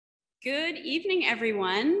Good evening,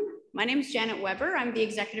 everyone. My name is Janet Weber. I'm the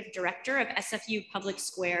Executive Director of SFU Public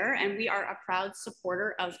Square, and we are a proud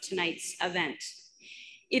supporter of tonight's event.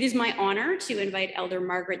 It is my honor to invite Elder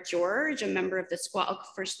Margaret George, a member of the Squaxin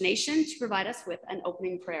First Nation, to provide us with an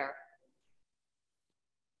opening prayer.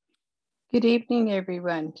 Good evening,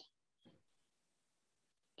 everyone.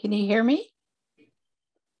 Can you hear me?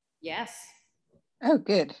 Yes. Oh,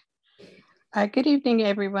 good. Good evening,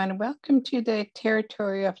 everyone. Welcome to the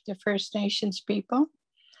territory of the First Nations people,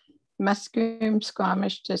 Musqueam,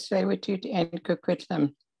 Squamish, Tsleil-Waututh, and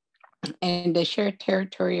Coquitlam, and the shared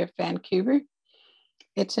territory of Vancouver.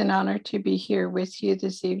 It's an honor to be here with you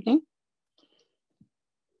this evening.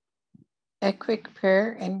 A quick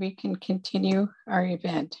prayer and we can continue our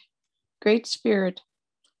event. Great Spirit,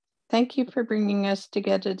 thank you for bringing us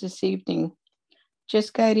together this evening.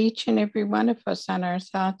 Just guide each and every one of us on our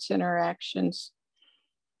thoughts and our actions,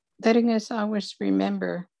 letting us always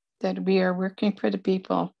remember that we are working for the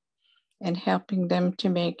people and helping them to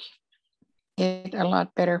make it a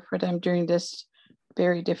lot better for them during this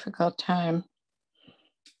very difficult time.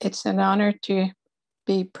 It's an honor to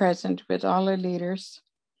be present with all the leaders,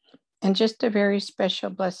 and just a very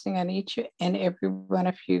special blessing on each and every one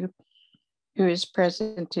of you who is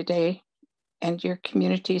present today, and your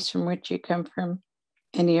communities from which you come from,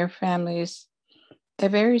 and your families. A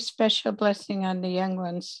very special blessing on the young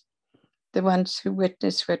ones, the ones who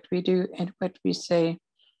witness what we do and what we say.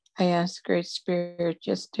 I ask Great Spirit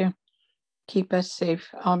just to keep us safe,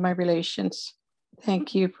 all my relations.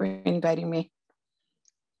 Thank you for inviting me.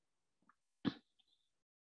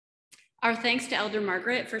 Our thanks to Elder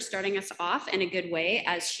Margaret for starting us off in a good way,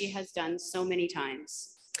 as she has done so many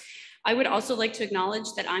times. I would also like to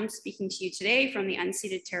acknowledge that I'm speaking to you today from the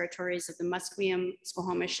unceded territories of the Musqueam,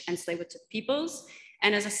 Squamish, and Tsleil-Waututh peoples.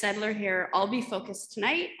 And as a settler here, I'll be focused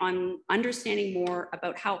tonight on understanding more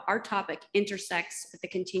about how our topic intersects with the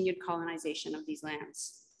continued colonization of these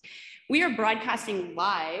lands. We are broadcasting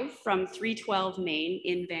live from 312 Main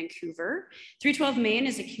in Vancouver. 312 Main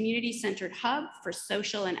is a community-centered hub for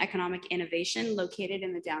social and economic innovation located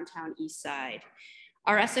in the downtown east side.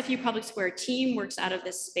 Our SFU Public Square team works out of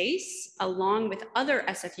this space along with other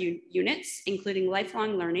SFU units, including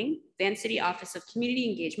Lifelong Learning, Van City Office of Community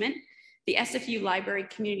Engagement, the SFU Library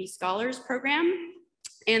Community Scholars Program,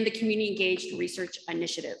 and the Community Engaged Research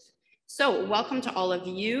Initiative. So welcome to all of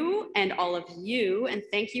you, and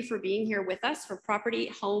thank you for being here with us for Property,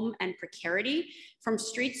 Home, and Precarity, from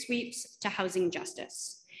street sweeps to housing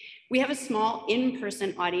justice. We have a small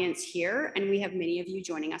in-person audience here, and we have many of you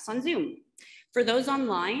joining us on Zoom. For those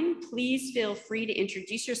online, please feel free to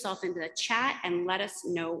introduce yourself into the chat and let us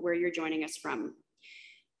know where you're joining us from.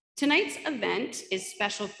 Tonight's event is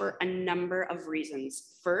special for a number of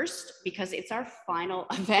reasons. First, because it's our final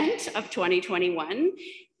event of 2021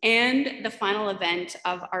 and the final event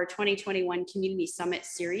of our 2021 Community Summit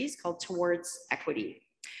series called Towards Equity.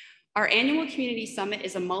 Our annual Community Summit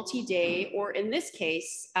is a multi-day, or in this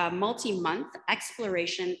case, a multi-month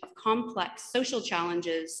exploration of complex social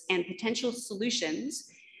challenges and potential solutions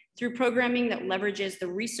through programming that leverages the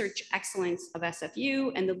research excellence of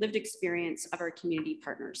SFU and the lived experience of our community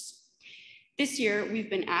partners. This year, we've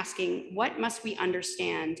been asking, what must we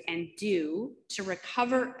understand and do to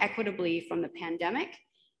recover equitably from the pandemic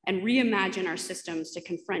and reimagine our systems to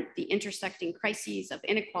confront the intersecting crises of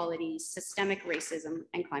inequality, systemic racism,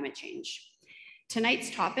 and climate change. Tonight's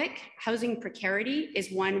topic, housing precarity,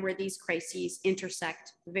 is one where these crises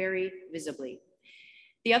intersect very visibly.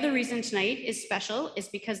 The other reason tonight is special is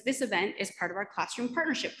because this event is part of our Classroom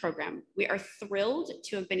Partnership Program. We are thrilled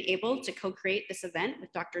to have been able to co-create this event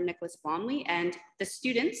with Dr. Nick Blomley and the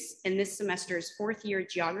students in this semester's fourth-year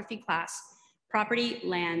geography class, Property,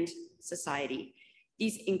 Land, Society.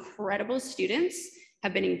 These incredible students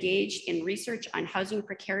have been engaged in research on housing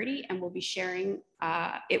precarity and will be sharing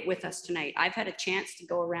it with us tonight. I've had a chance to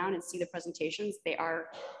go around and see the presentations. They are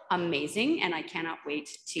amazing, and I cannot wait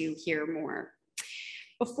to hear more.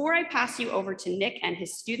 Before I pass you over to Nick and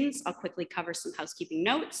his students, I'll quickly cover some housekeeping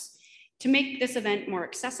notes. To make this event more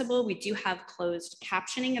accessible, we do have closed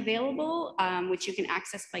captioning available, which you can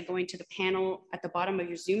access by going to the panel at the bottom of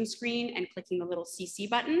your Zoom screen and clicking the little CC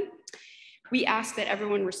button. We ask that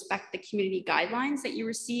everyone respect the community guidelines that you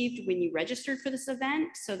received when you registered for this event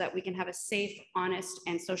so that we can have a safe, honest,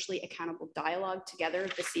 and socially accountable dialogue together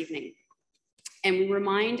this evening. And we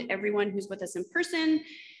remind everyone who's with us in person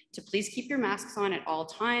to please keep your masks on at all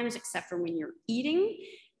times, except for when you're eating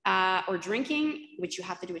or drinking, which you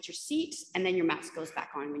have to do at your seat, and then your mask goes back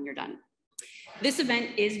on when you're done. This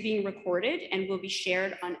event is being recorded and will be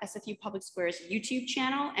shared on SFU Public Square's YouTube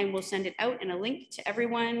channel, and we'll send it out in a link to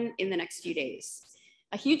everyone in the next few days.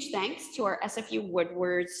 A huge thanks to our SFU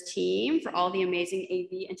Woodwards team for all the amazing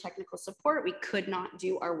AV and technical support. We could not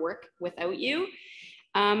do our work without you.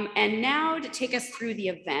 And now to take us through the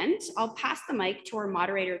event, I'll pass the mic to our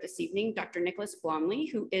moderator this evening, Dr. Nick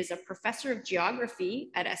Blomley, who is a professor of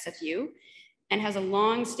geography at SFU and has a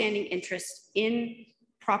long-standing interest in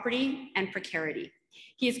property and precarity.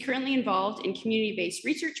 He is currently involved in community-based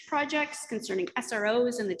research projects concerning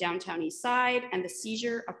SROs in the downtown east side and the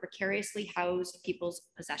seizure of precariously housed people's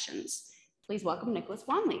possessions. Please welcome Nick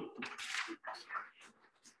Blomley.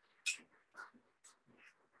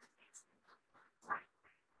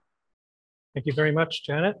 Thank you very much,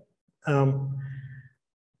 Janet.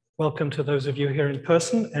 Welcome to those of you here in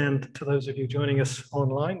person and to those of you joining us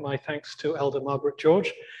online. My thanks to Elder Margaret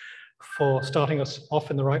George for starting us off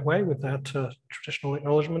in the right way with that traditional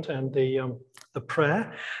acknowledgement and the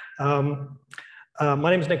prayer. My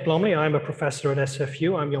name is Nick Blomley. I'm a professor at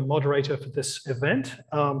SFU. I'm your moderator for this event.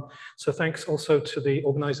 So thanks also to the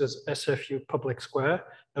organizers, SFU Public Square,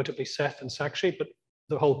 notably Seth and Sakshi, but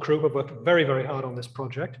the whole crew have worked very, very hard on this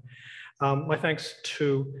project. My thanks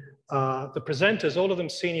to the presenters, all of them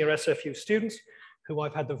senior SFU students, who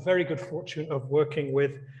I've had the very good fortune of working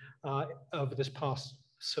with over this past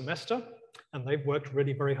semester, and they've worked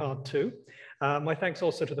really very hard too. My thanks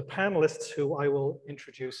also to the panelists, who I will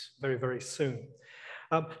introduce very, very soon.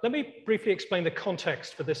 Let me briefly explain the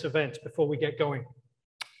context for this event before we get going.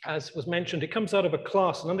 As was mentioned, it comes out of a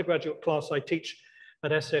class, an undergraduate class I teach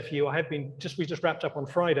at SFU. We just wrapped up on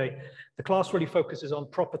Friday. The class really focuses on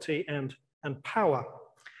property and power.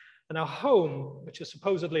 And our home, which is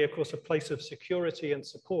supposedly, of course, a place of security and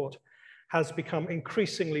support, has become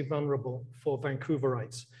increasingly vulnerable for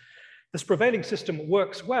Vancouverites. This prevailing system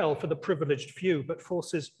works well for the privileged few, but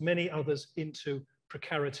forces many others into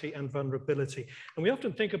precarity and vulnerability. And we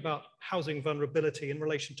often think about housing vulnerability in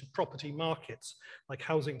relation to property markets, like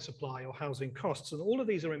housing supply or housing costs, and all of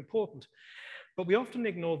these are important. But we often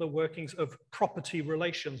ignore the workings of property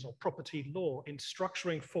relations or property law in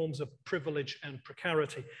structuring forms of privilege and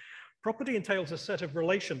precarity. Property entails a set of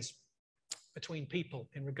relations between people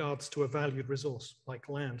in regards to a valued resource like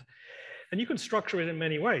land. And you can structure it in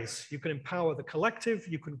many ways. You can empower the collective,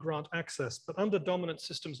 you can grant access, but under dominant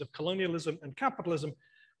systems of colonialism and capitalism,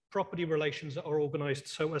 property relations are organized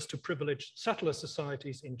so as to privilege settler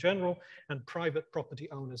societies in general and private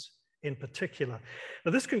property owners in particular.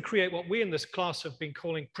 Now, this can create what we in this class have been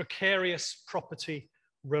calling precarious property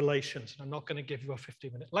relations. And I'm not going to give you a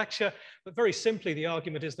 50-minute lecture, but very simply, the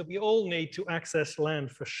argument is that we all need to access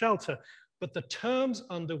land for shelter, but the terms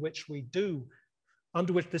under which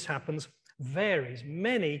this happens varies.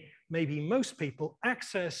 Many, maybe most people,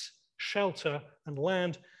 access shelter and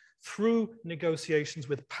land through negotiations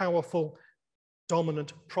with powerful,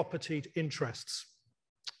 dominant propertied interests,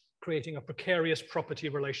 creating a precarious property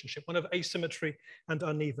relationship, one of asymmetry and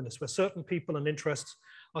unevenness, where certain people and interests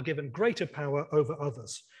are given greater power over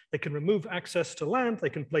others. They can remove access to land, they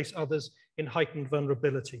can place others in heightened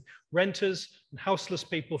vulnerability. Renters and houseless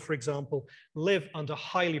people, for example, live under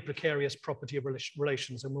highly precarious property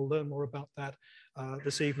relations, and we'll learn more about that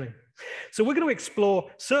this evening. So we're going to explore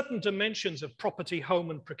certain dimensions of property, home,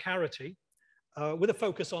 and precarity with a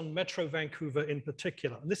focus on Metro Vancouver in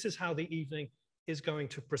particular. And this is how the evening is going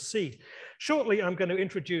to proceed. Shortly, I'm going to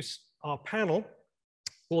introduce our panel,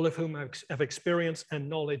 all of whom have experience and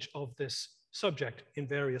knowledge of this subject in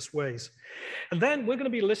various ways. And then we're going to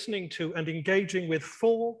be listening to and engaging with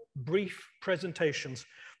 4 brief presentations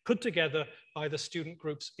put together by the student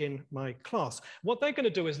groups in my class. What they're going to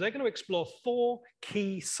do is they're going to explore 4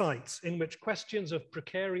 key sites in which questions of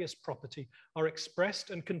precarious property are expressed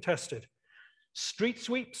and contested: street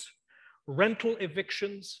sweeps, rental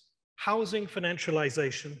evictions, housing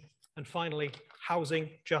financialization, and finally, housing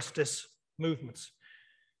justice movements.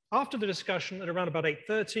 After the discussion at around about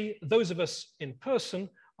 8:30, those of us in person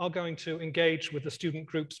are going to engage with the student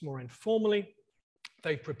groups more informally.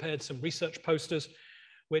 They've prepared some research posters,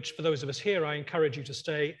 which for those of us here, I encourage you to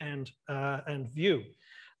stay and view.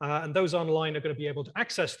 And those online are going to be able to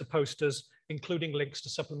access the posters, including links to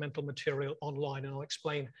supplemental material online, and I'll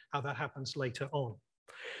explain how that happens later on.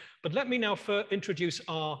 But let me now introduce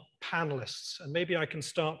our panelists, and maybe I can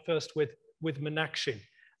start first with Meenakshi.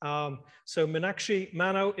 So Meenakshi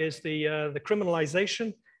Mannoe is the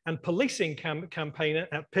criminalization and policing campaigner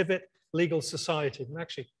at Pivot Legal Society.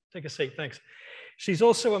 Meenakshi, take a seat, thanks. She's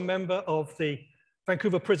also a member of the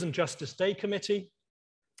Vancouver Prison Justice Day Committee,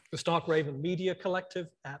 the Stark Raven Media Collective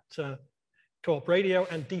at Co-op Radio,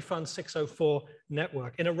 and Defund 604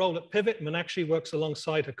 Network. In a role at Pivot, Meenakshi works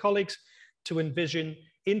alongside her colleagues to envision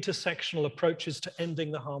intersectional approaches to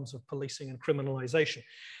ending the harms of policing and criminalization.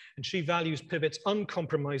 And she values Pivot's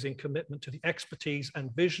uncompromising commitment to the expertise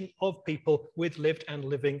and vision of people with lived and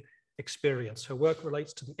living experience. Her work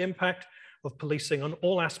relates to the impact of policing on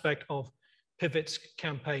all aspects of Pivot's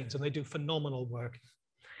campaigns, and they do phenomenal work.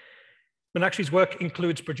 Meenakshi's work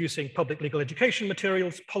includes producing public legal education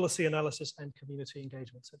materials, policy analysis, and community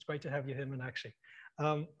engagement. So it's great to have you here, Meenakshi.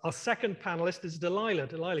 Our second panelist is Delilah.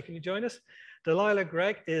 Delilah, can you join us? Delilah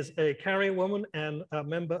Gregg is a Carrier woman and a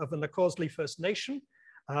member of the Nakorsli First Nation.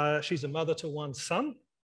 She's a mother to one son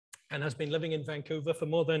and has been living in Vancouver for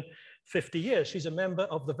more than 50 years. She's a member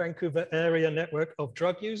of the Vancouver Area Network of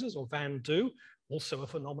Drug Users, or VANDU, also a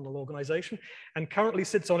phenomenal organization, and currently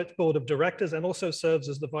sits on its board of directors and also serves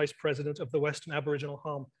as the vice president of the Western Aboriginal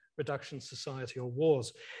Harm Reduction Society, or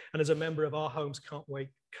WARS, and is a member of Our Homes Can't Wait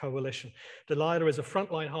Coalition. Delilah is a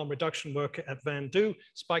frontline harm reduction worker at VANDU,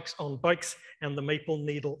 Spikes on Bikes, and the Maple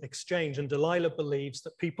Needle Exchange. And Delilah believes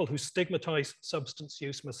that people who stigmatize substance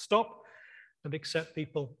use must stop and accept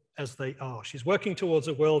people as they are. She's working towards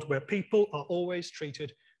a world where people are always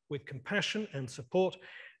treated with compassion and support.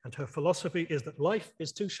 And her philosophy is that life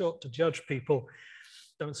is too short to judge people.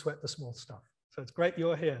 Don't sweat the small stuff. So it's great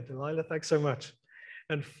you're here, Delilah. Thanks so much.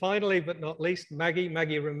 And finally, but not least, Magie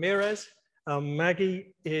Ramírez.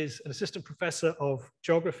 Magie is an assistant professor of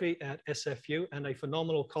geography at SFU and a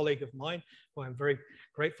phenomenal colleague of mine, who I'm very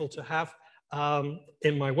grateful to have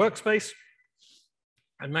in my workspace.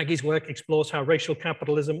 And Maggie's work explores how racial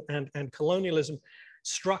capitalism and colonialism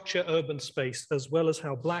structure urban space, as well as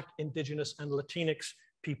how Black, Indigenous, and Latinx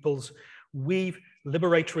peoples weave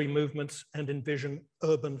liberatory movements and envision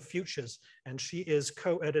urban futures. And she is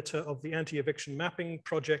co-editor of the anti-eviction mapping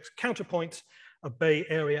project Counterpoints, a Bay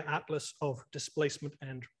Area atlas of displacement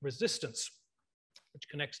and resistance, which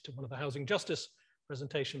connects to one of the housing justice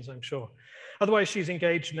presentations, I'm sure. Otherwise, she's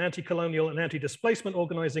engaged in anti-colonial and anti-displacement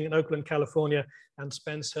organizing in Oakland, California, and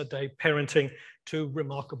spends her day parenting two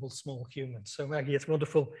remarkable small humans. So Magie, it's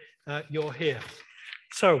wonderful you're here.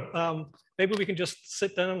 So maybe we can just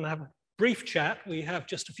sit down and have a brief chat. We have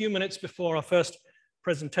just a few minutes before our first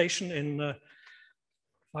presentation in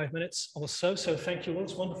 5 minutes or so. So thank you all.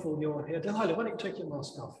 It's wonderful you're here. Delilah, why don't you take your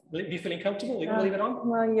mask off? Are you feeling comfortable? Are you going to leave it on?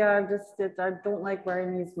 Well, yeah, I don't like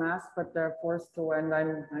wearing these masks, but they're forced to, and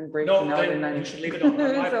I'm breaking out. No, you should leave it on.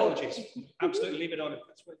 My apologies. Absolutely leave it on if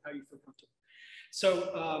that's how you feel comfortable.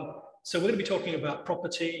 So, so we're going to be talking about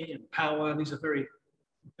property and power. These are very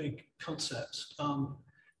big concepts.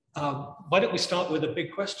 Why don't we start with a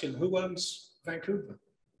big question? Who owns Vancouver?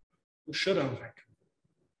 Who should own Vancouver?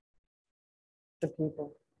 The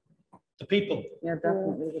people. The people? Yeah,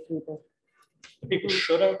 definitely the people. The people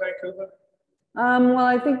should own Vancouver? Well,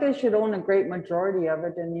 I think they should own a great majority of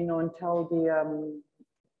it, and until the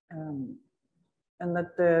and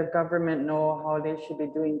let the government know how they should be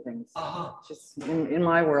doing things. Just in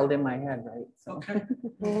my world, in my head, right? So. Okay.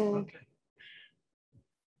 Okay.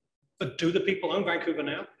 But do the people own Vancouver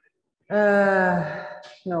now?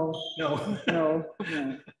 No. No. No.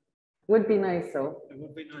 Would be nice, though. It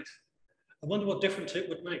would be nice. I wonder what difference it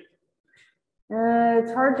would make.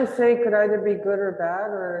 It's hard to say. It could either be good or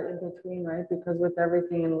bad, or in between, right? Because with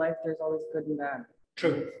everything in life, there's always good and bad.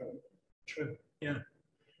 True. So. True. Yeah.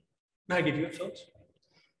 Magie, do you have thoughts?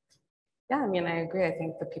 Yeah, I mean, I agree. I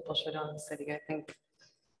think the people should own the city. I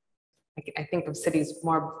think of cities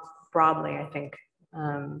more broadly, I think,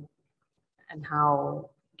 and how,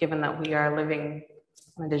 given that we are living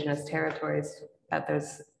in Indigenous territories, that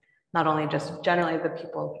there's not only just generally the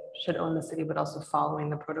people should own the city, but also following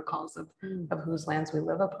the protocols of whose lands we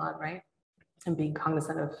live upon, right? And being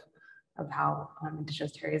cognizant of how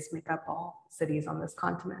Indigenous territories make up all cities on this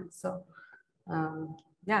continent. So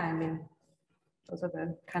yeah, I mean, those are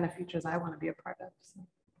the kind of futures I want to be a part of. So.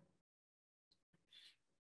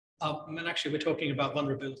 And actually, we're talking about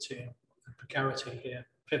vulnerability and precarity here.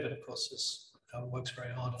 Pivot, of course, works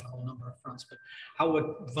very hard on a whole number of fronts. But how would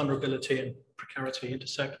vulnerability and precarity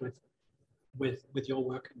intersect with your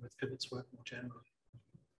work and with Pivot's work more generally?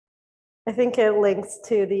 I think it links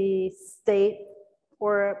to the state,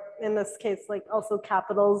 or in this case, like also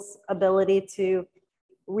capital's ability to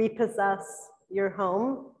repossess your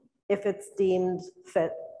home if it's deemed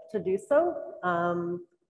fit to do so.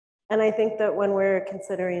 And I think that when we're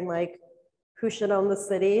considering like who should own the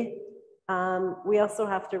city, we also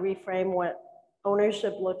have to reframe what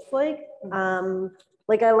ownership looks like.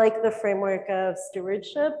 Like I like the framework of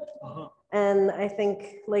stewardship. And I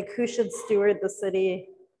think like who should steward the city?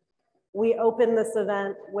 We open this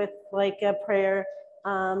event with like a prayer,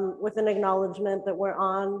 with an acknowledgement that we're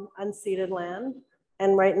on unceded land.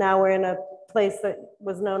 And right now we're in a place that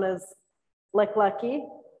was known as Lick Lucky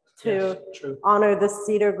to honor the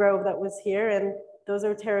cedar grove that was here. And those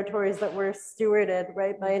are territories that were stewarded,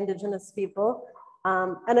 right, by Indigenous people.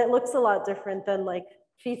 And it looks a lot different than like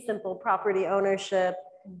fee simple property ownership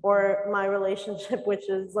or my relationship, which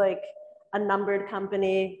is like a numbered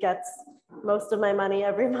company gets most of my money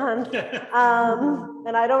every month.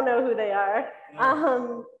 And I don't know who they are.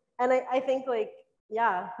 And I think like,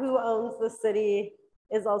 yeah, who owns the city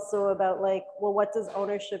is also about like, well, what does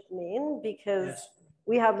ownership mean? Because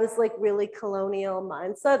we have this like really colonial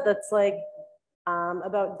mindset that's like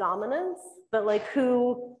about dominance, but like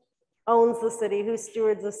who owns the city, who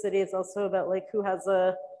stewards the city is also about like who has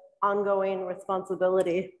a ongoing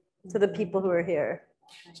responsibility to the people who are here.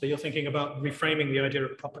 So you're thinking about reframing the idea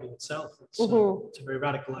of property itself. It's a very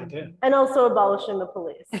radical idea. And also abolishing the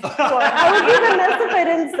police. So I would be remiss if I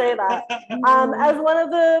didn't say that. As one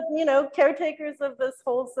of the, you know, caretakers of this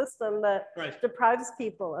whole system that deprives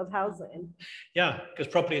people of housing. Yeah,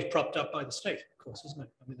 because property is propped up by the state, of course, isn't it?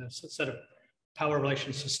 I mean, there's a set of power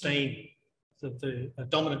relations sustain the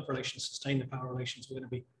dominant relations sustain the power relations we're going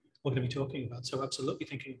to be talking about. So absolutely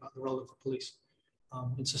thinking about the role of the police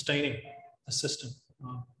in sustaining the system.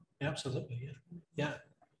 Absolutely, yeah.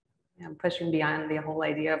 And pushing beyond the whole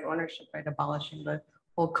idea of ownership, right? Abolishing the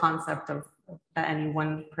whole concept of that any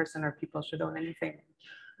one person or people should own anything.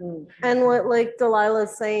 And what like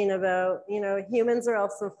Delilah's saying about, you know, humans are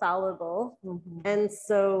also fallible. And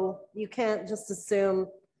so you can't just assume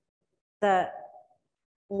that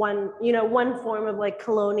one form of like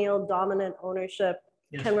colonial dominant ownership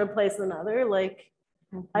can replace another. Like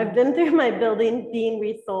I've been through my building being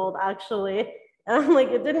resold actually. And I'm like,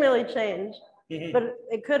 it didn't really change, but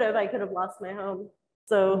it could have. I could have lost my home.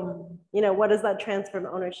 So, you know, what does that transfer of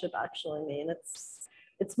ownership actually mean?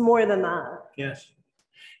 It's more than that. Yes.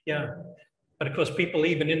 Yeah. But of course, people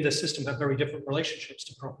even in this system have very different relationships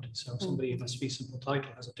to property. So somebody who has fee simple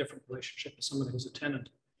title has a different relationship to someone who's a tenant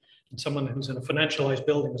and someone who's in a financialized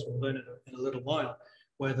building, as we'll learn in a little while,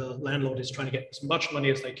 where the landlord is trying to get as much money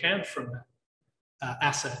as they can from that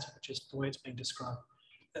asset, which is the way it's being described.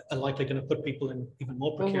 Are likely going to put people in even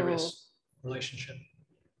more precarious relationship.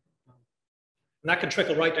 And that can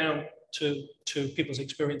trickle right down to people's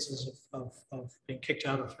experiences of being kicked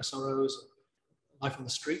out of SROs, life on the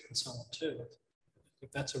street and so on too. I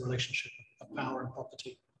think that's a relationship of power and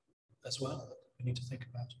property as well that we need to think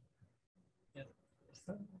about.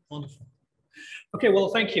 Yeah, wonderful. Okay, well,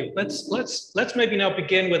 thank you. Let's maybe now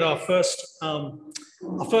begin with our first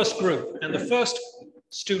group. And the first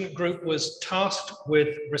student group was tasked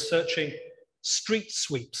with researching street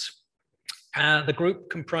sweeps. The group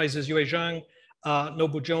comprises Yue Zhang,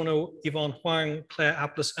 Nobujono, Yvonne Huang, Claire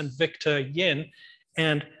Aplis, and Victor Yin.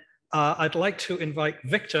 And I'd like to invite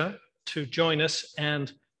Victor to join us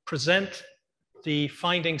and present the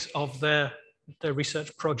findings of their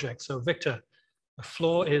research project. So Victor, the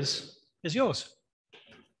floor is yours.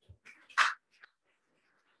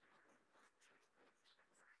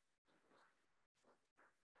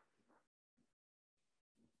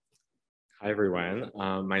 Hi, everyone.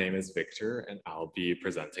 My name is Victor, and I'll be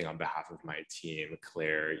presenting on behalf of my team,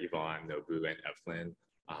 Claire, Yvonne, Nobu, and Evelyn,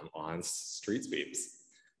 on street sweeps.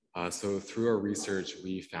 So through our research,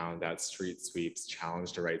 we found that street sweeps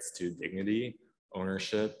challenge the rights to dignity,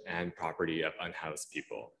 ownership, and property of unhoused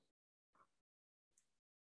people.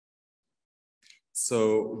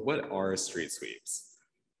 So what are street sweeps?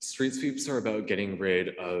 Street sweeps are about getting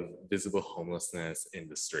rid of visible homelessness in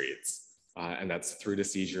the streets. And that's through the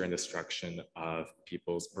seizure and destruction of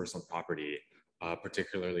people's personal property,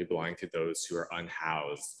 particularly belonging to those who are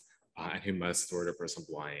unhoused and who must store their personal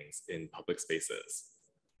belongings in public spaces.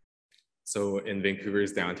 So in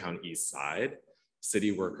Vancouver's downtown east side,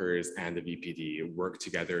 city workers and the VPD work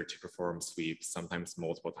together to perform sweeps, sometimes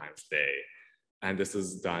multiple times a day. And this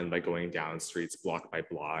is done by going down streets block by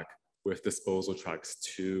block with disposal trucks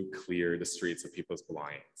to clear the streets of people's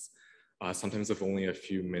belongings. Sometimes with only a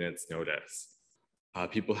few minutes notice.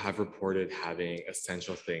 People have reported having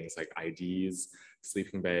essential things like IDs,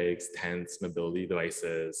 sleeping bags, tents, mobility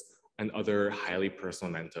devices, and other highly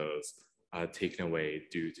personal mementos taken away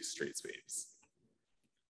due to street sweeps.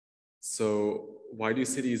 So why do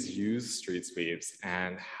cities use street sweeps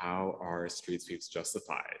and how are street sweeps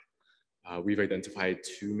justified? We've identified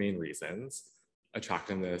two main reasons,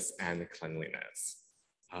 attractiveness and cleanliness.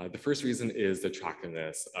 The first reason is the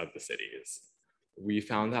attractiveness of the cities. We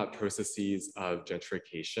found that processes of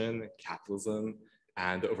gentrification, capitalism,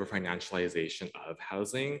 and the over-financialization of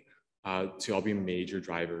housing to all be major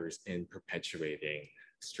drivers in perpetuating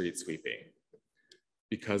street sweeping.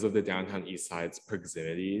 Because of the downtown east side's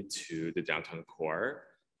proximity to the downtown core,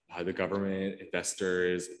 the government,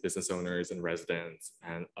 investors, business owners, and residents,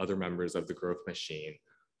 and other members of the growth machine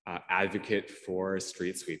advocate for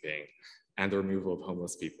street sweeping and the removal of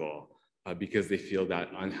homeless people because they feel that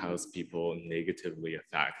unhoused people negatively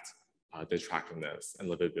affect the attractiveness and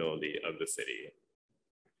livability of the city.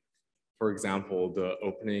 For example, the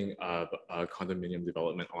opening of a condominium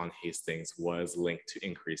development on Hastings was linked to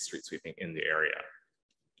increased street sweeping in the area.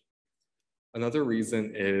 Another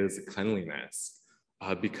reason is cleanliness.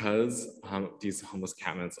 Because these homeless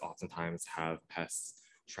encampments oftentimes have pests,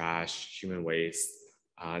 trash, human waste,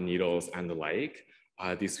 needles, and the like,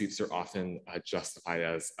 these sweeps are often justified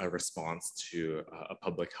as a response to a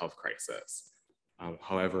public health crisis.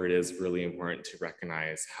 However, it is really important to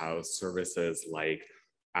recognize how services like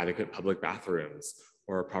adequate public bathrooms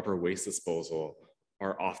or proper waste disposal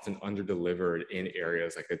are often underdelivered in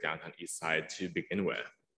areas like the downtown east side to begin with.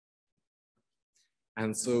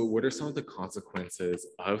 And so what are some of the consequences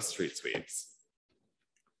of street sweeps?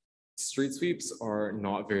 Street sweeps are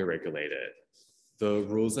not very regulated. The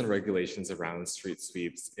rules and regulations around street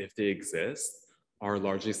sweeps, if they exist, are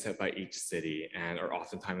largely set by each city and are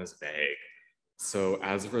oftentimes vague. So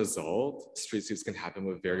as a result, street sweeps can happen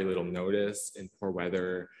with very little notice in poor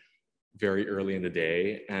weather, very early in the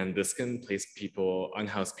day, and this can place people,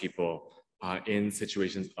 unhoused people, in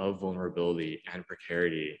situations of vulnerability and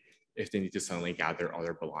precarity if they need to suddenly gather all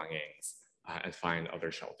their belongings and find other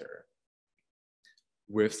shelter.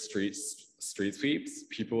 With street sweeps,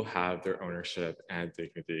 people have their ownership and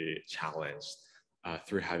dignity challenged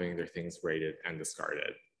through having their things raided and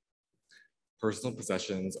discarded. Personal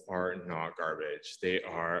possessions are not garbage. They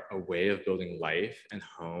are a way of building life and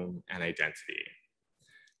home and identity.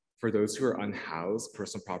 For those who are unhoused,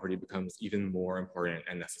 personal property becomes even more important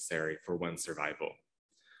and necessary for one's survival.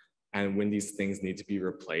 And when these things need to be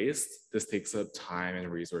replaced, this takes up time and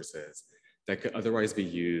resources that could otherwise be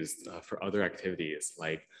used for other activities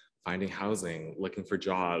like finding housing, looking for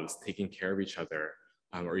jobs, taking care of each other,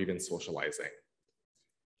 or even socializing.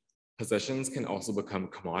 Possessions can also become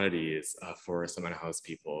commodities for some unhoused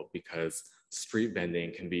people because street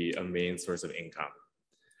vending can be a main source of income.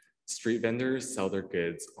 Street vendors sell their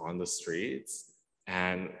goods on the streets,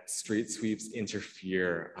 and street sweeps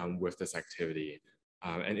interfere with this activity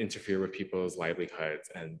and interfere with people's livelihoods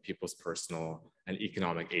and people's personal and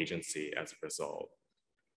economic agency as a result.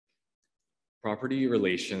 Property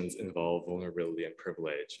relations involve vulnerability and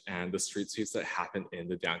privilege, and the street sweeps that happen in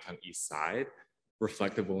the downtown east side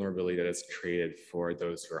reflect the vulnerability that is created for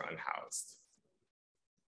those who are unhoused.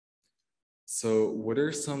 So what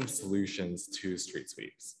are some solutions to street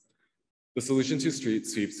sweeps? The solution to street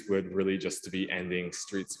sweeps would really just to be ending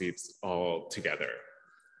street sweeps altogether.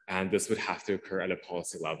 And this would have to occur at a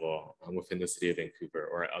policy level within the city of Vancouver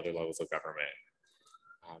or at other levels of government.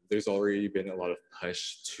 There's already been a lot of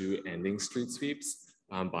push to ending street sweeps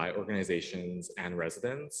by organizations and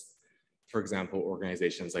residents. For example,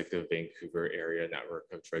 organizations like the Vancouver Area Network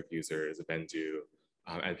of Drug Users, VANDU,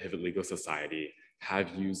 and Pivot Legal Society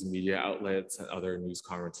have used media outlets and other news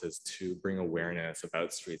conferences to bring awareness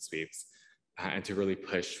about street sweeps and to really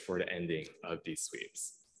push for the ending of these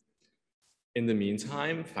sweeps. In the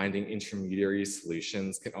meantime, finding intermediary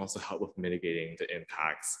solutions can also help with mitigating the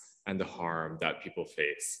impacts and the harm that people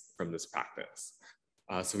face from this practice.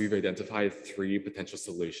 So we've identified 3 potential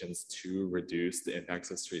solutions to reduce the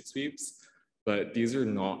impacts of street sweeps, but these are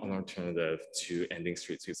not an alternative to ending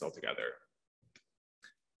street sweeps altogether.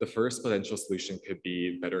 The first potential solution could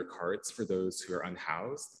be better carts for those who are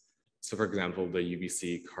unhoused. So for example, the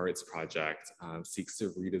UBC Carts project seeks to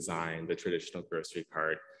redesign the traditional grocery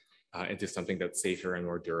cart into something that's safer and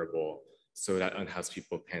more durable so that unhoused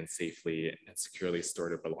people can safely and securely store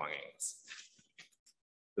their belongings.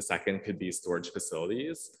 The second could be storage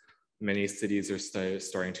facilities. Many cities are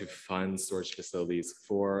starting to fund storage facilities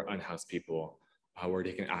for unhoused people where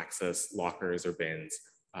they can access lockers or bins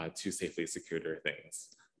to safely secure their things.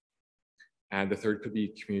 And the third could be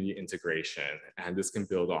community integration, and this can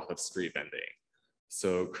build off of street vending.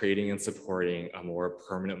 So creating and supporting a more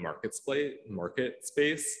permanent market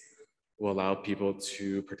space will allow people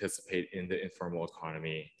to participate in the informal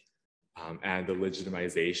economy. And the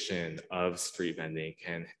legitimization of street vending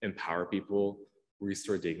can empower people,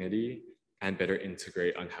 restore dignity, and better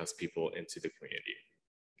integrate unhoused people into the community.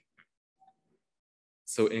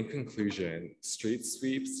 So in conclusion, street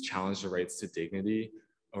sweeps challenge the rights to dignity,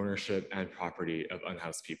 ownership, and property of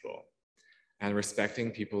unhoused people. And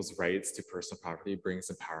respecting people's rights to personal property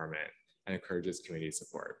brings empowerment and encourages community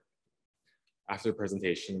support. After the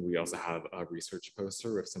presentation, we also have a research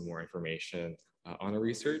poster with some more information on our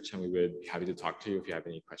research, and we would be happy to talk to you if you have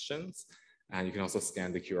any questions. And you can also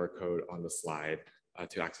scan the QR code on the slide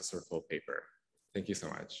to access our full paper. Thank you so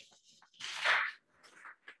much.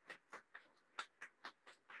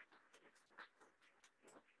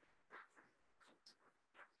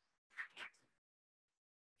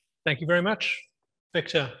 Thank you very much,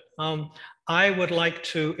 Victor. I would like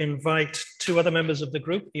to invite two other members of the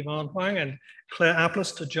group, Yvonne Huang and Claire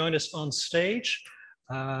Apples, to join us on stage.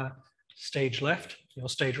 Stage left, your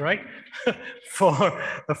stage right, for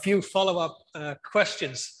a few follow-up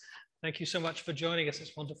questions. Thank you so much for joining us.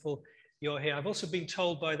 It's wonderful you're here. I've also been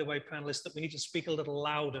told, by the way, panelists, that we need to speak a little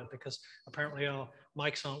louder because apparently our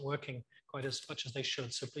mics aren't working quite as much as they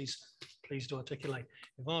should. So please do articulate.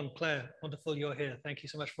 Yvonne, Claire, wonderful you're here. Thank you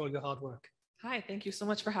so much for all your hard work. Hi, thank you so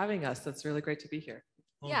much for having us. That's really great to be here.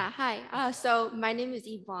 Yeah, hi. So my name is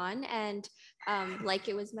Yvonne, and like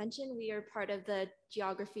it was mentioned, we are part of the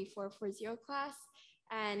Geography 440 class,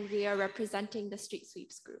 and we are representing the Street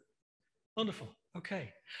Sweeps group. Wonderful.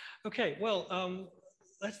 Okay. Okay. Well,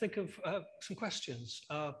 let's think of some questions.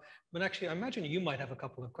 Meenakshi, I imagine you might have a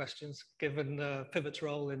couple of questions, given Pivot's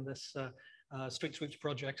role in this Street Sweeps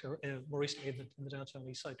project, or more recently in the downtown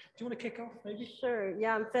east side. Do you want to kick off, maybe? Sure.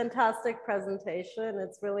 Yeah, fantastic presentation.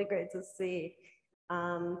 It's really great to see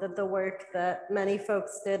that the work that many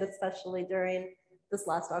folks did, especially during this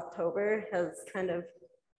last October, has kind of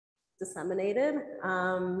disseminated.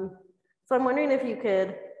 So I'm wondering if you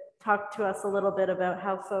could talk to us a little bit about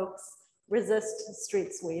how folks resist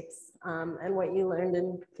street sweeps and what you learned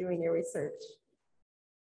in doing your research.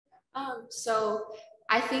 So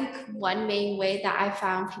I think one main way that I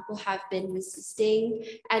found people have been resisting,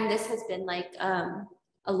 and this has been like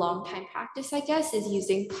a long time practice, I guess, is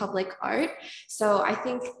using public art. So I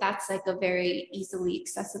think that's like a very easily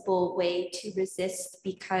accessible way to resist,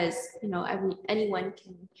 because, you know, anyone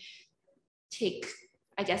can take,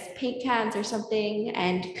 I guess, paint cans or something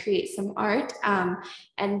and create some art.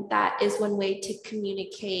 And that is one way to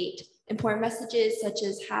communicate important messages, such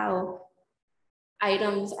as how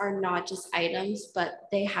items are not just items, but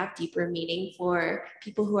they have deeper meaning for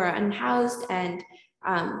people who are unhoused. And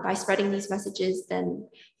by spreading these messages, then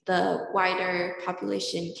the wider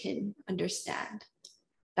population can understand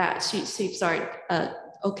that street sweeps are an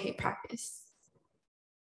okay practice.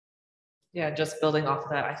 Yeah, just building off of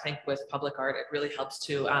that, I think with public art, it really helps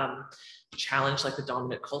to challenge like the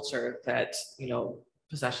dominant culture that, you know,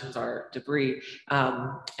 possessions are debris,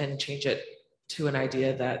 and change it to an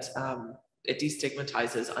idea that it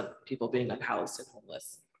destigmatizes on people being unhoused and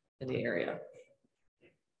homeless in the area.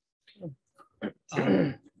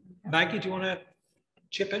 Maggie, do you want to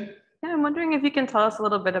chip in? Yeah, I'm wondering if you can tell us a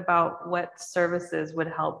little bit about what services would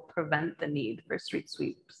help prevent the need for street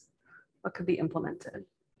sweeps. What could be implemented?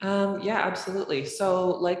 Yeah, absolutely. So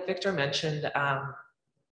like Victor mentioned,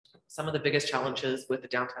 some of the biggest challenges with the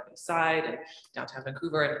downtown east side and downtown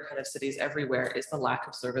Vancouver and kind of cities everywhere is the lack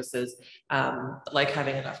of services, like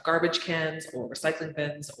having enough garbage cans or recycling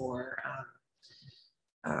bins or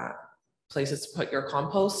places to put your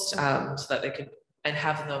compost, so that they can, and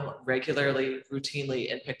have them regularly, routinely,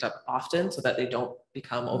 and picked up often, so that they don't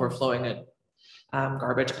become overflowing and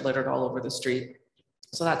garbage littered all over the street.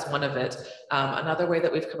 So that's one of it. Another way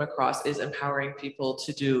that we've come across is empowering people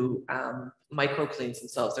to do micro cleans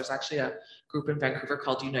themselves. There's actually a group in Vancouver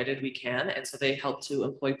called United We Can, and so they help to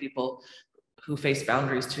employ people who face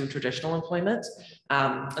boundaries to traditional employment.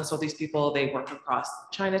 And so these people, they work across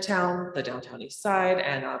Chinatown, the downtown east side,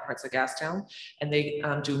 and parts of Gastown, and they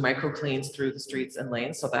do micro cleans through the streets and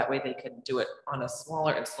lanes, so that way they can do it on a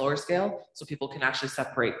smaller and slower scale, so people can actually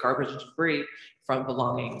separate garbage and debris from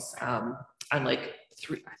belongings. And like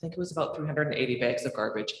I think it was about 380 bags of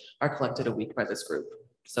garbage are collected a week by this group.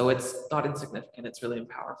 So it's not insignificant, it's really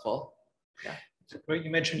powerful. Yeah. Great,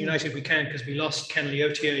 you mentioned United We Can, because we lost Ken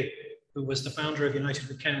Liotier, who was the founder of United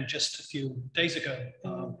We Can just a few days ago,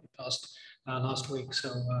 passed last week. So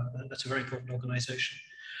that's a very important organization.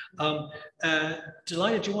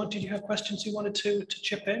 Delilah, did you have questions you wanted to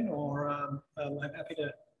chip in, or I'm happy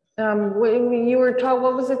to. When you were talking,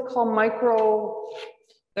 what was it called?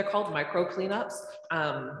 They're called micro cleanups.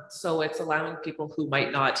 So it's allowing people who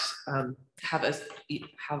might not have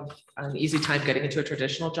an easy time getting into a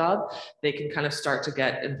traditional job, they can kind of start to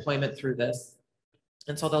get employment through this.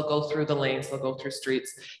 And so they'll go through the lanes, they'll go through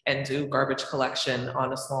streets and do garbage collection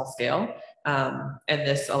on a small scale. And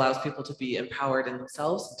this allows people to be empowered in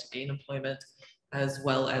themselves and to gain employment, as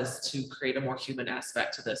well as to create a more human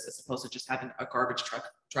aspect to this, as opposed to just having a garbage truck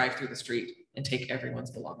drive through the street and take everyone's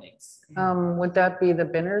belongings. Would that be the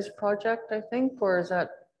Binners project, I think, or is that?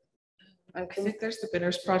 I think there's the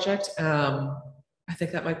Binners project. I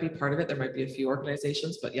think that might be part of it. There might be a few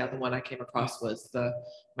organizations, but yeah, the one I came across was the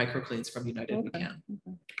micro cleans from United We Can.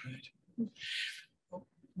 Great.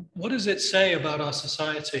 What does it say about our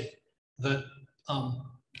society that a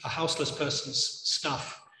houseless person's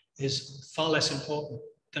stuff is far less important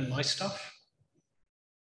than my stuff?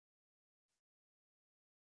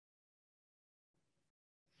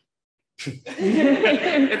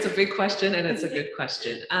 It's a big question and it's a good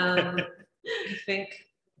question. I think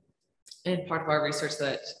in part of our research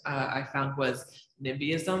that I found was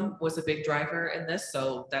NIMBYism was a big driver in this.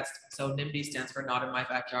 So NIMBY stands for not in my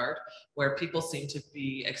backyard, where people seem to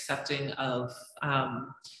be accepting of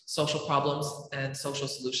social problems and social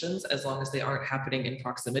solutions as long as they aren't happening in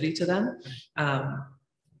proximity to them.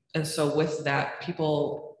 And so with that,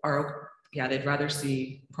 people are, they'd rather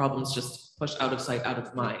see problems just pushed out of sight, out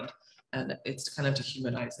of mind. And it's kind of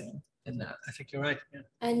dehumanizing in that. I think you're right. Yeah.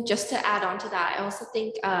 And just to add on to that, I also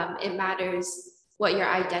think it matters what your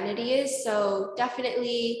identity is. So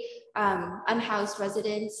definitely unhoused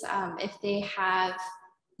residents, if they have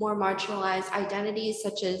more marginalized identities,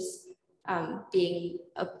 such as being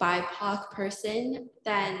a BIPOC person,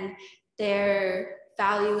 then their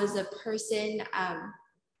value as a person,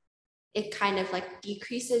 it kind of like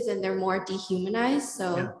decreases and they're more dehumanized.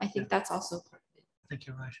 So I think that's also part of it. I think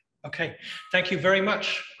you're right. Okay, thank you very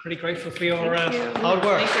much. Pretty grateful for your hard work.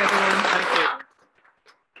 Thank you, everyone. Thank you.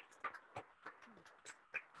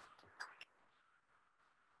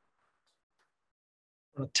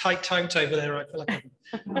 On a tight timetable there, I feel like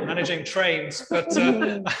I'm managing trains, but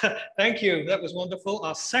thank you. That was wonderful.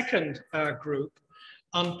 Our second group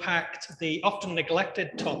unpacked the often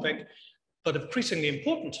neglected topic, but increasingly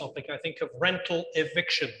important topic, I think, of rental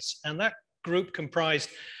evictions. And that group comprised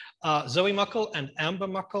Zoe Muckle and Amber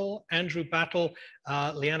Muckle, Andrew Battle,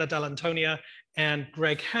 Liana Dall'Antonia, and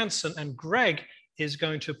Greg Hansen. And Greg is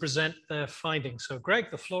going to present their findings. So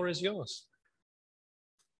Greg, the floor is yours.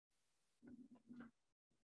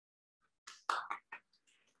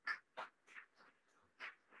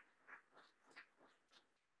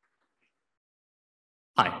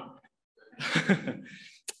 Hi.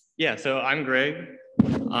 Yeah, so I'm Greg.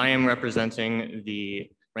 I am representing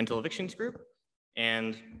the rental evictions group.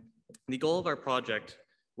 And the goal of our project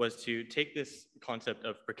was to take this concept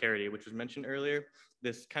of precarity, which was mentioned earlier,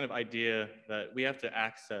 this kind of idea that we have to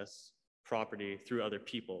access property through other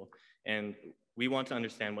people. And we want to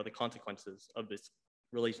understand what the consequences of this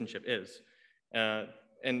relationship is. And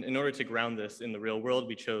in order to ground this in the real world,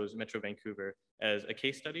 we chose Metro Vancouver as a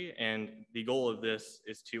case study. And the goal of this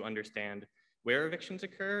is to understand where evictions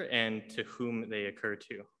occur and to whom they occur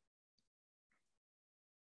to.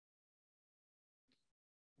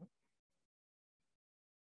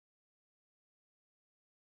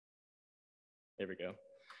 There we go.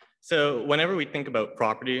 So whenever we think about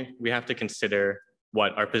property, we have to consider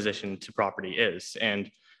what our position to property is.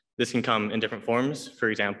 And this can come in different forms. For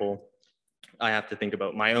example, I have to think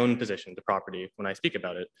about my own position to property when I speak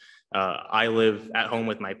about it. I live at home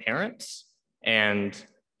with my parents, and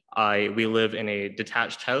we live in a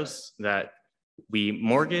detached house that we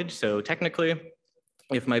mortgage. So technically,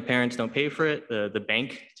 if my parents don't pay for it, the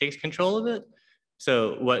bank takes control of it.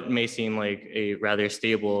 So what may seem like a rather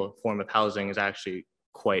stable form of housing is actually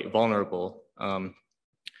quite vulnerable. And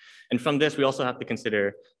from this, we also have to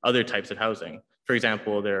consider other types of housing. For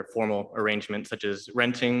example, there are formal arrangements such as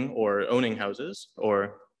renting or owning houses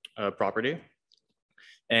or property.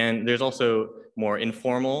 And there's also more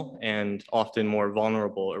informal and often more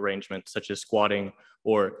vulnerable arrangements such as squatting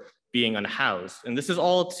or being unhoused. And this is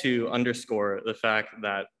all to underscore the fact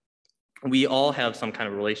that we all have some kind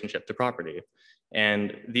of relationship to property.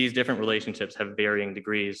 And these different relationships have varying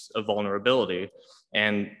degrees of vulnerability.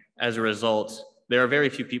 And as a result, there are very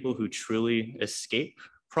few people who truly escape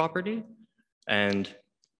property. And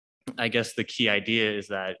I guess the key idea is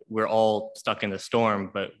that we're all stuck in the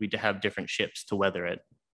storm, but we have different ships to weather it.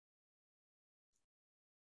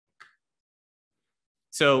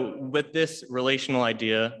 So with this relational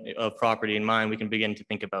idea of property in mind, we can begin to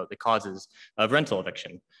think about the causes of rental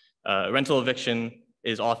eviction. Rental eviction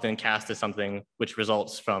is often cast as something which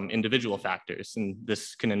results from individual factors, and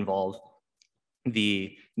this can involve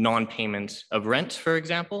the non-payment of rent, for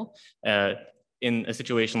example. In a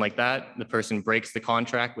situation like that, the person breaks the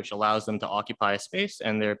contract, which allows them to occupy a space,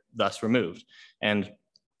 and they're thus removed. And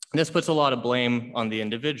this puts a lot of blame on the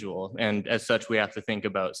individual, and as such, we have to think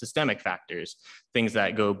about systemic factors, things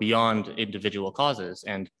that go beyond individual causes.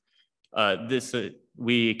 And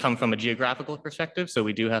we come from a geographical perspective, so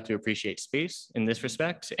we do have to appreciate space in this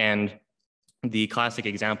respect. And the classic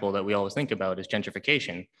example that we always think about is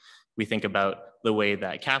gentrification. We think about the way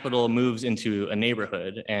that capital moves into a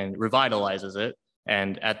neighborhood and revitalizes it,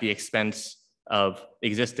 and at the expense of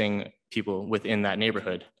existing people within that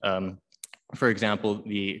neighborhood. For example,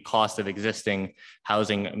 the cost of existing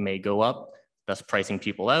housing may go up, thus pricing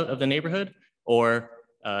people out of the neighborhood, or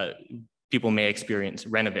people may experience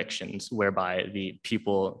rent evictions, whereby the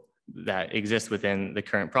people that exist within the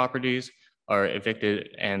current properties are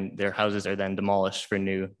evicted and their houses are then demolished for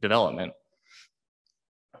new development.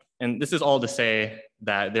 And this is all to say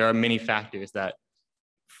that there are many factors that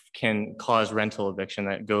can cause rental eviction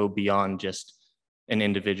that go beyond just an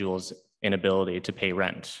individual's inability to pay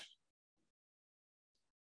rent.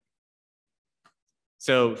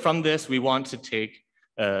 So from this, we want to take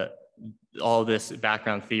all this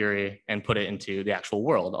background theory and put it into the actual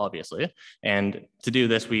world, obviously. And to do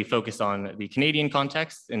this, we focused on the Canadian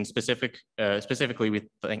context, and specifically,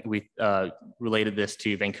 we related this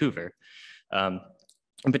to Vancouver.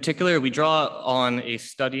 In particular, we draw on a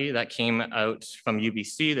study that came out from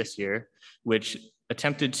UBC this year, which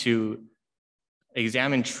attempted to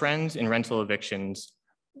examine trends in rental evictions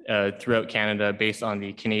throughout Canada based on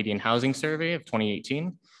the Canadian Housing Survey of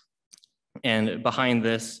 2018. And behind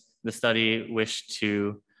this, the study wished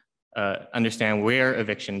to understand where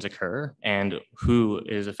evictions occur and who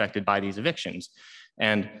is affected by these evictions.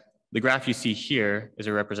 And the graph you see here is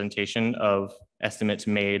a representation of estimates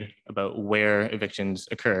made about where evictions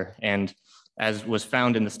occur. And as was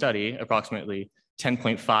found in the study, approximately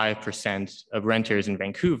 10.5% of renters in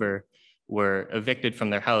Vancouver were evicted from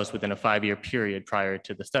their house within a 5-year period prior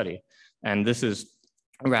to the study. And this is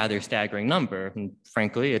a rather staggering number. And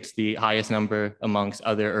frankly, it's the highest number amongst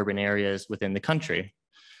other urban areas within the country.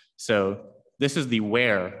 So this is the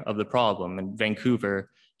where of the problem. And Vancouver,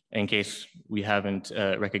 in case we haven't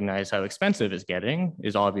recognized how expensive it's getting,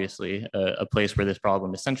 is obviously a place where this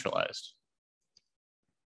problem is centralized.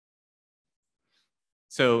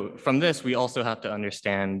 So from this, we also have to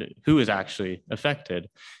understand who is actually affected.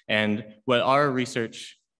 And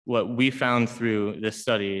what we found through this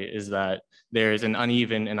study is that there's an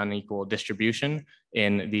uneven and unequal distribution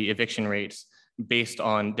in the eviction rates based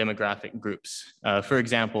on demographic groups. For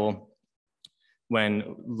example,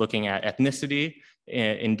 when looking at ethnicity,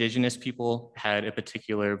 Indigenous people had a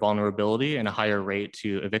particular vulnerability and a higher rate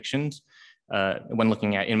to evictions. When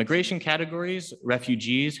looking at immigration categories,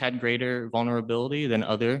 refugees had greater vulnerability than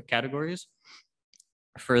other categories.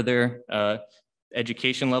 Further,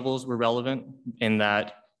 education levels were relevant in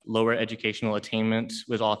that lower educational attainment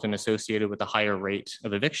was often associated with a higher rate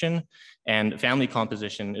of eviction, and family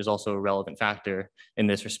composition is also a relevant factor in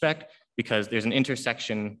this respect because there's an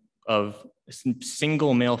intersection of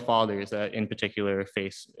single male fathers that in particular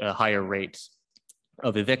face higher rates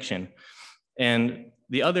of eviction. And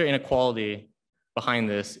the other inequality behind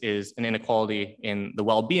this is an inequality in the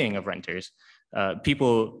well-being of renters.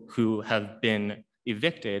 People who have been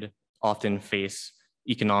evicted often face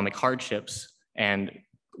economic hardships and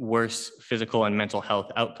worse physical and mental health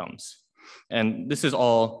outcomes. And this is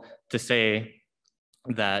all to say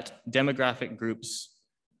that demographic groups,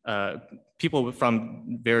 people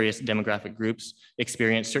from various demographic groups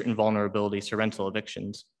experience certain vulnerabilities to rental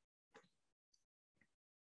evictions.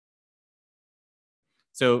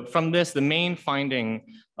 So from this, the main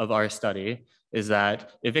finding of our study is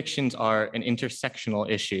that evictions are an intersectional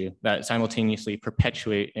issue that simultaneously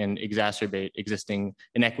perpetuate and exacerbate existing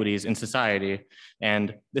inequities in society.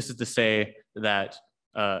 And this is to say that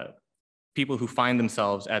people who find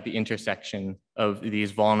themselves at the intersection of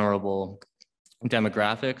these vulnerable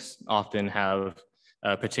demographics often have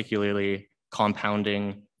particularly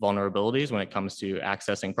compounding vulnerabilities when it comes to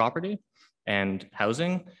accessing property and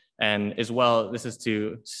housing. And as well, this is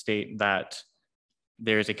to state that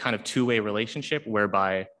there's a kind of two-way relationship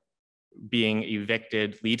whereby being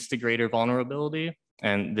evicted leads to greater vulnerability,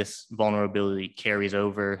 and this vulnerability carries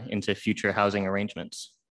over into future housing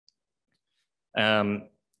arrangements.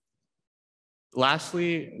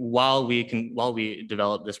 Lastly, while we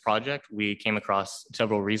developed this project, we came across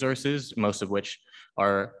several resources, most of which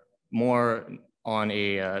are more on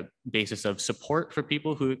a basis of support for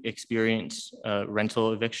people who experience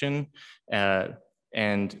rental eviction.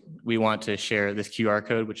 And we want to share this QR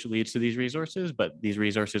code, which leads to these resources, but these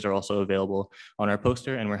resources are also available on our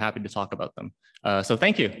poster, and we're happy to talk about them. So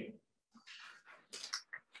thank you.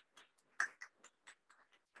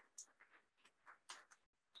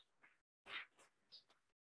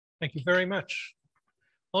 Thank you very much.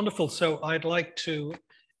 Wonderful. So I'd like to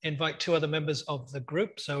invite two other members of the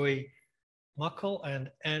group, Zoe Muckle and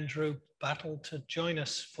Andrew Battle, to join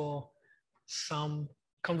us for some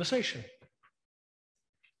conversation.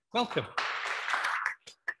 Welcome.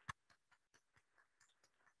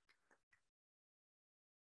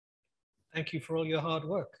 Thank you for all your hard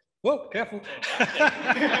work. Whoa, careful.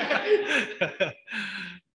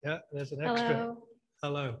 Yeah, there's an extra. Hello.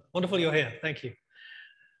 Hello. Wonderful you're here. Thank you.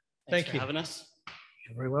 Thanks Thank you for having us.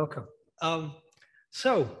 You're very welcome.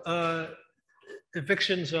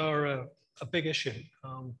 Evictions are a big issue.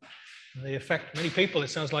 They affect many people. It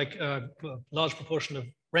sounds like a large proportion of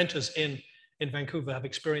renters in in Vancouver have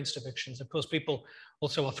experienced evictions. Of course, people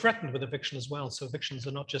also are threatened with eviction as well. So evictions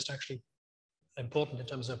are not just actually important in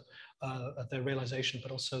terms of their realization,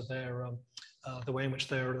 but also their the way in which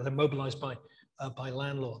they're mobilized by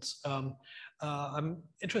landlords. I'm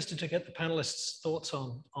interested to get the panelists' thoughts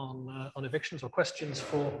on evictions or questions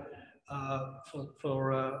for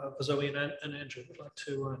Zoe and Andrew. Would like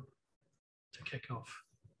to kick off.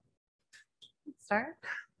 Start.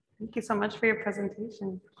 Thank you so much for your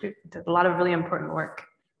presentation. You did a lot of really important work.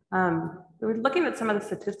 We were looking at some of the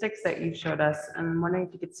statistics that you showed us, and I'm wondering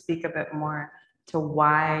if you could speak a bit more to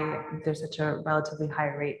why there's such a relatively high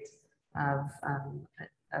rate of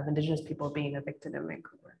Indigenous people being evicted in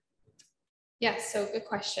Vancouver. Yes, so good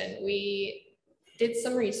question. We did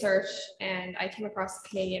some research and I came across the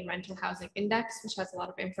Canadian Rental Housing Index, which has a lot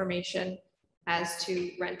of information as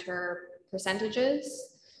to renter percentages.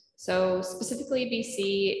 So specifically,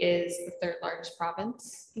 BC is the third largest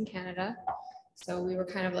province in Canada. So we were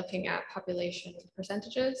kind of looking at population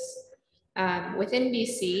percentages. Within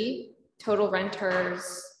BC, total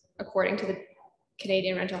renters, according to the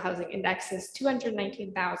Canadian Rental Housing Index, is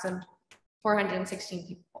 219,416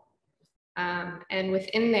 people. And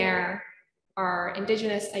within there are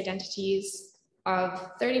Indigenous identities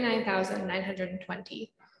of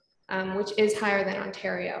 39,920, which is higher than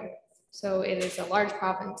Ontario. So it is a large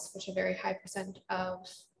province, which a very high percent of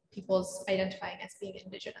people's identifying as being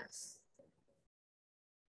Indigenous.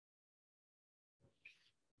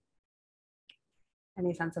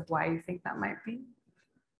 Any sense of why you think that might be?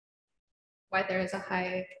 Why there is a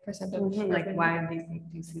high percent of like why do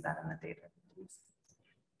you see that in the data?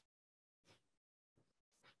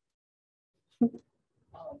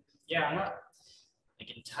 Yeah, I'm not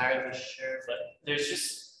like entirely sure, but there's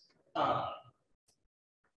just I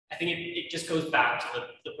think it just goes back to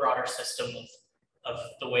the broader system of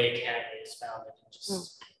the way Canada is founded, and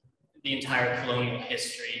just the entire colonial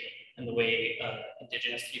history and the way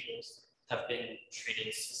Indigenous peoples have been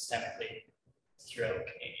treated systemically throughout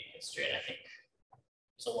Canadian history. And I think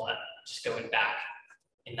there's a lot just going back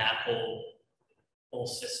in that whole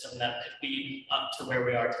system that could be up to where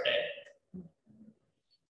we are today.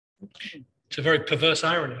 It's a very perverse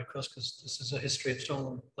irony, of course, because this is a history of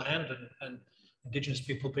stolen land and Indigenous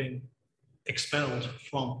people being expelled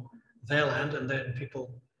from their land, and then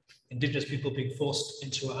Indigenous people being forced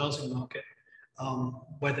into a housing market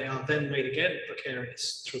where they are then made again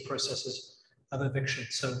precarious through processes of eviction.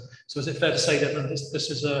 So is it fair to say that this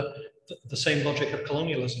is the same logic of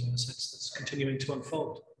colonialism in a sense that's continuing to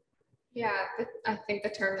unfold? Yeah, I think the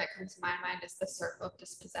term that comes to my mind is the circle of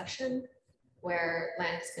dispossession, where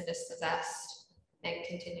land has been dispossessed and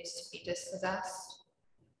continues to be dispossessed.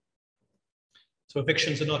 So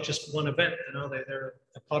evictions are not just one event, they're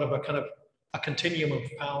a part of a kind of a continuum of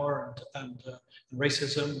power and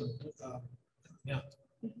racism. And, yeah.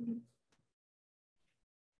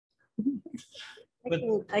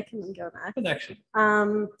 I can go next. Actually.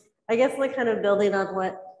 I guess like kind of building on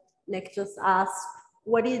what Nick just asked,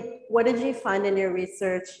 what did you find in your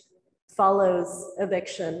research follows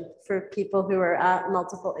eviction for people who are at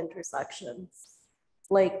multiple intersections?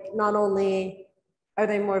 Like, not only are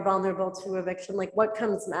they more vulnerable to eviction, like what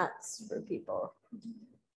comes next for people?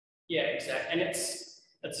 Yeah, exactly. And it's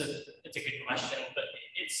a good question, but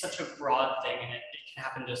it's such a broad thing, and it can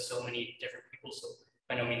happen to so many different people. So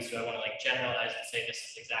by no means do I want to like generalize and say this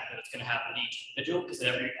is exactly what's going to happen to each individual, because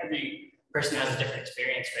every person has a different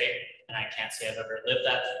experience, right? And I can't say I've ever lived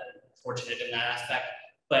that. I'm fortunate in that aspect.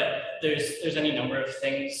 But there's any number of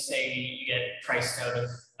things. Say you get priced out of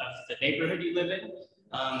the neighborhood you live in,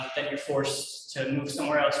 then you're forced to move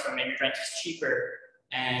somewhere else where maybe rent is cheaper.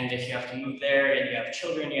 And if you have to move there and you have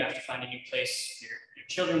children, you have to find a new place for your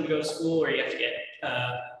children to go to school, or you have to get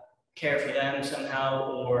care for them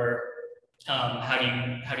somehow, or how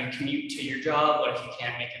do you commute to your job? What if you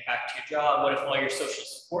can't make it back to your job? What if all your social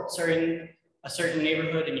supports are in a certain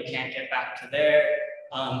neighborhood and you can't get back to there?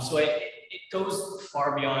 So it goes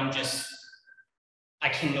far beyond just, I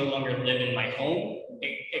can no longer live in my home.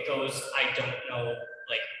 It goes, I don't know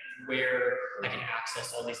like where I can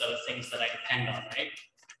access all these other things that I depend on, right?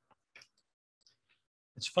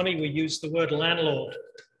 It's funny we use the word landlord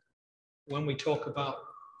when we talk about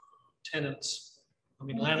tenants. I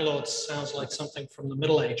mean, landlords sounds like something from the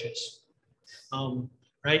Middle Ages,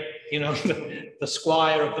 right? You know, the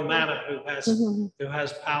squire of the manor who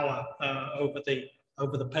has power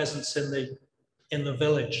over the peasants in the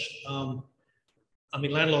village. I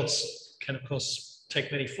mean, landlords can, of course,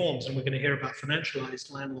 take many forms, and we're going to hear about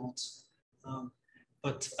financialized landlords.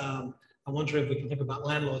 But I wonder if we can think about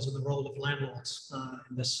landlords and the role of landlords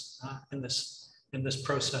in this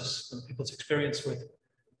process and people's experience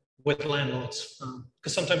with landlords,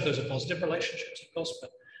 because sometimes those are positive relationships, of course,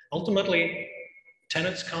 but ultimately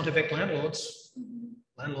tenants can't evict landlords.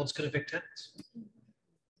 Landlords can evict tenants.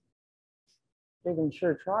 They can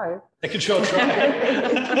sure try. They can sure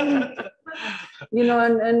try. You know,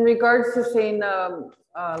 in regards to saying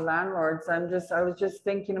landlords, I was just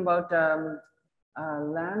thinking about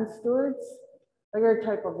land stewards. Like a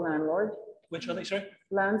type of landlord. Which are they, sorry?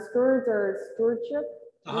 Land stewards or stewardship,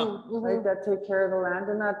 right? That take care of the land,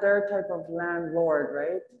 and that they're a type of landlord,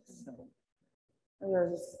 right? So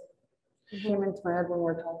it just came into my head when we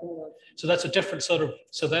were talking about. So that's a different sort of.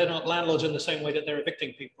 So they're not landlords in the same way that they're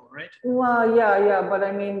evicting people, right? Well, yeah, but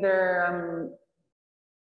I mean they're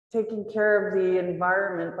taking care of the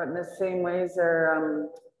environment, but in the same ways they're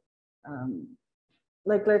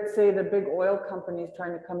like, let's say the big oil companies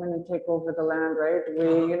trying to come in and take over the land, right?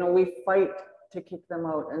 We fight to kick them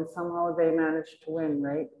out, and somehow they manage to win,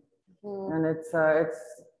 right? And it's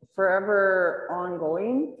forever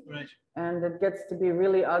ongoing, right? And it gets to be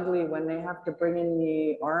really ugly when they have to bring in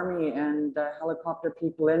the army and helicopter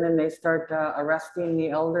people in, and they start arresting the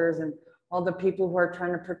elders and all the people who are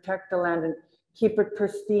trying to protect the land and keep it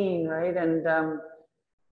pristine, right? And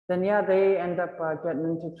then yeah, they end up getting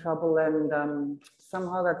into trouble, and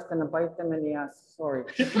somehow that's going to bite them in the ass. Sorry,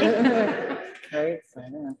 right? So,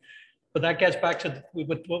 yeah. But that gets back to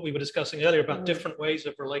what we were discussing earlier about different ways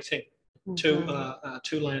of relating to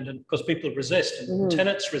land, and because people resist and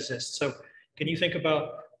tenants resist. So, can you think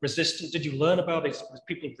about resistance? Did you learn about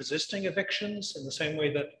people resisting evictions in the same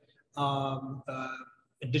way that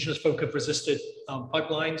Indigenous folk have resisted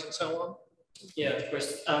pipelines and so on? Yeah, of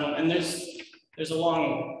course. And there's a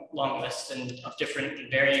long list of different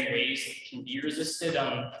and varying ways that can be resisted.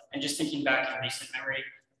 And just thinking back in recent memory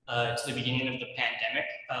to the beginning of the pandemic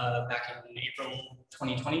back in April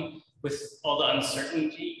 2020, with all the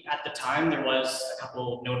uncertainty at the time, there was a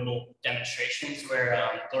couple of notable demonstrations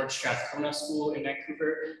where Lord Strathcona School in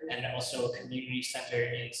Vancouver and also a community center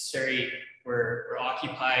in Surrey were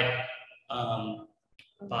occupied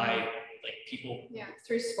by people. Yeah,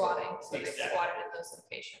 through squatting. So exactly. They squatted in those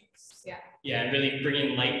locations. Yeah. Yeah, and really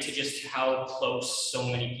bringing light to just how close so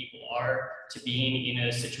many people are to being in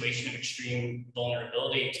a situation of extreme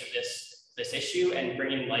vulnerability to this issue, and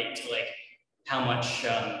bringing light to how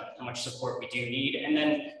much support we do need. And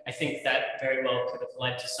then I think that very well could have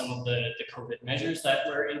led to some of the COVID measures that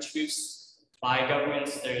were introduced by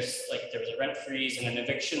governments. There was a rent freeze and an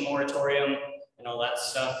eviction moratorium and all that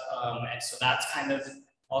stuff. And so that's kind of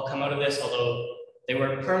all come out of this, although they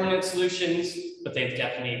weren't permanent solutions, but they've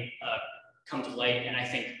definitely come to light, and I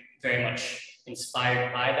think very much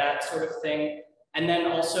inspired by that sort of thing. And then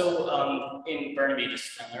also in Burnaby,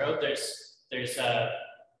 just down the road, there's a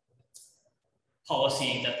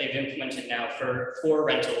policy that they've implemented now for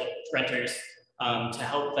renters to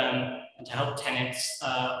help them and to help tenants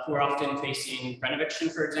who are often facing rent eviction,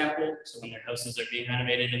 for example. So when their houses are being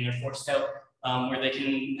renovated and they're forced out, where they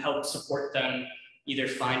can help support them either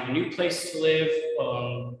find a new place to live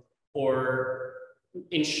or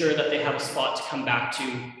ensure that they have a spot to come back to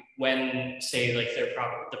when, say, the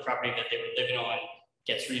property that they were living on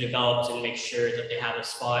gets redeveloped, and make sure that they have a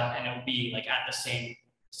spot, and it will be at the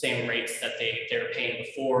same rates that they were paying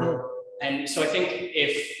before. And so I think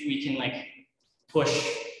if we can push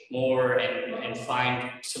more and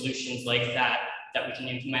find solutions like that we can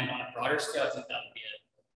implement on a broader scale, I think that would be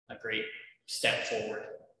a great step forward.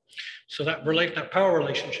 So that power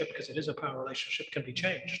relationship, because it is a power relationship, can be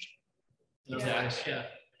changed. Exactly.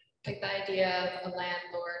 Like the idea of a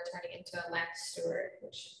landlord turning into a land steward,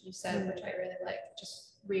 which you said, which I really like,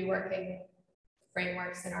 just reworking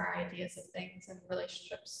frameworks and our ideas of things, and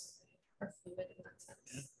relationships are fluid in that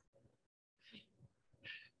sense. Yeah.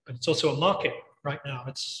 But it's also a market right now.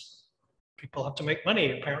 People have to make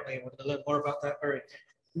money, apparently, and we're going to learn more about that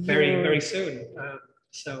very soon.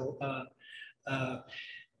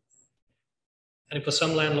 And for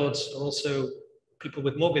some landlords are also people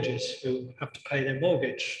with mortgages who have to pay their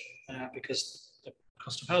mortgage because the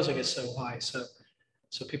cost of housing is so high. So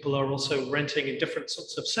people are also renting in different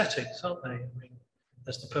sorts of settings, aren't they? I mean,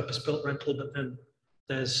 there's the purpose-built rental, but then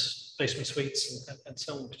there's basement suites and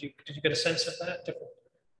so on. Did you get a sense of that? Different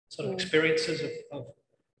sort of experiences of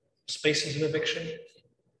spaces of eviction?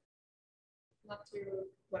 Not through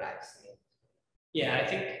what I've seen. Yeah, I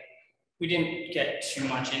think we didn't get too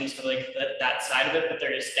much into that side of it, but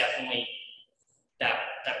there is definitely that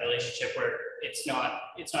relationship where it's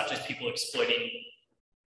not just people exploiting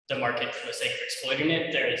the market for the sake of exploiting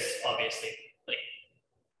it. There is obviously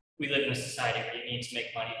we live in a society where you need to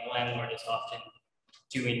make money, and the landlord is often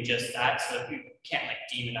doing just that. So you can't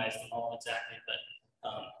demonize them all exactly, but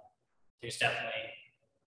there's definitely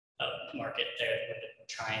market. They're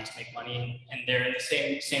trying to make money, and they're in the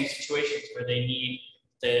same situations where they need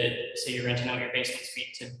say you're renting out your basement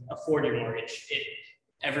suite to afford your mortgage.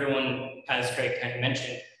 Everyone, as Greg kind of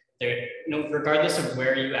mentioned, regardless of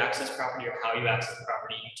where you access property or how you access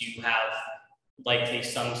property, you do have likely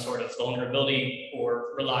some sort of vulnerability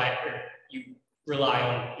or you rely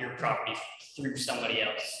on your property through somebody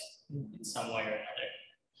else in some way or another.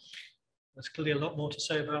 There's clearly a lot more to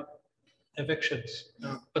say about evictions.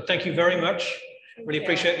 But thank you very much. Really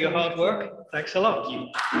appreciate your hard work. Thanks a lot. Thank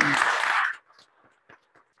you.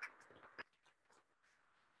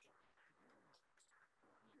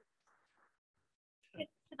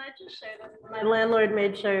 Can I just share that my landlord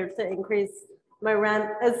made sure to increase my rent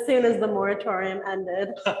as soon as the moratorium ended,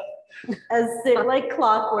 as soon, like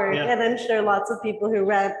clockwork, and I'm sure lots of people who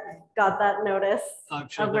rent got that notice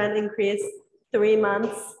of rent increase 3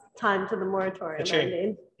 months time to the moratorium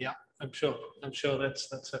ending. Yeah, I'm sure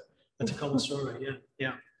that's a common story.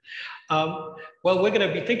 Yeah. Well, we're going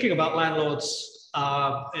to be thinking about landlords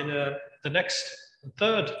in the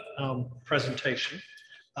third presentation.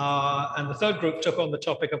 And the third group took on the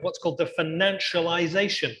topic of what's called the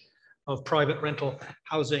financialization of private rental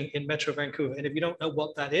housing in Metro Vancouver. And if you don't know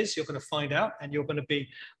what that is, you're going to find out, and you're going to be,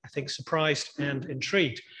 I think, surprised and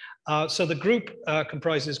intrigued. So the group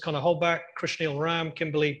comprises Connor Holbach, Krishneel Ram,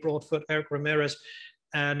 Kimberly Broadfoot, Eric Ramirez,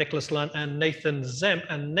 Nicholas Lunt, and Nathan Zemp.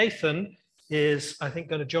 And Nathan is, I think,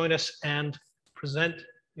 going to join us and present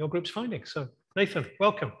your group's findings. So Nathan,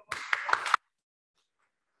 welcome.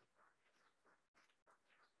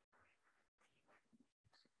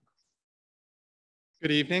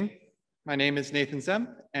 Good evening. My name is Nathan Zemp,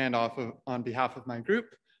 and on behalf of my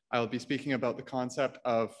group, I will be speaking about the concept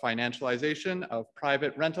of financialization of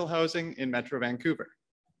private rental housing in Metro Vancouver.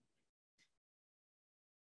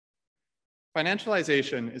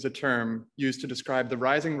 Financialization is a term used to describe the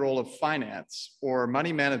rising role of finance or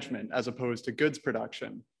money management as opposed to goods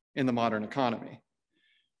production in the modern economy.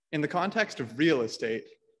 In the context of real estate,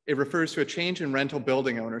 it refers to a change in rental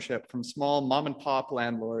building ownership from small mom and pop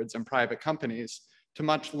landlords and private companies to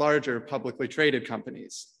much larger publicly traded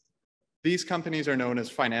companies. These companies are known as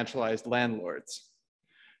financialized landlords.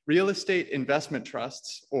 Real estate investment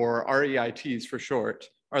trusts, or REITs for short,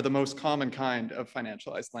 are the most common kind of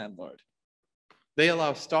financialized landlord. They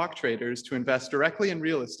allow stock traders to invest directly in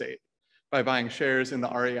real estate by buying shares in the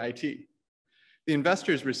REIT. The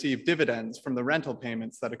investors receive dividends from the rental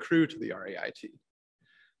payments that accrue to the REIT.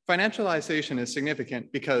 Financialization is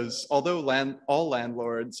significant because although all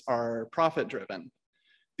landlords are profit-driven,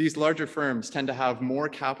 these larger firms tend to have more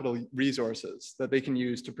capital resources that they can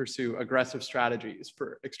use to pursue aggressive strategies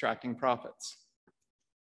for extracting profits.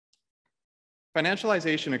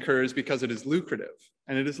 Financialization occurs because it is lucrative,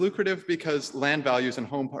 and it is lucrative because land values and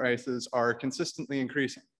home prices are consistently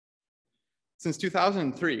increasing. Since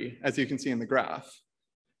 2003, as you can see in the graph,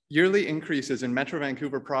 yearly increases in Metro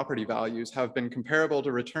Vancouver property values have been comparable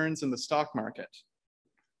to returns in the stock market.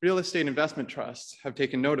 Real estate investment trusts have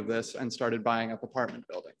taken note of this and started buying up apartment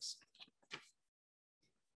buildings.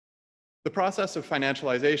 The process of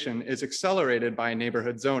financialization is accelerated by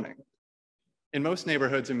neighborhood zoning. In most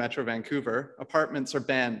neighborhoods in Metro Vancouver, apartments are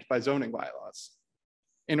banned by zoning bylaws.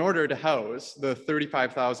 In order to house the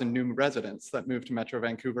 35,000 new residents that move to Metro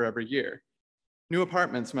Vancouver every year, new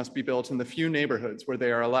apartments must be built in the few neighborhoods where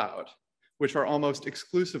they are allowed, which are almost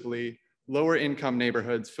exclusively lower income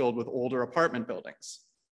neighborhoods filled with older apartment buildings.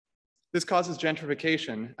 This causes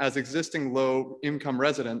gentrification as existing low income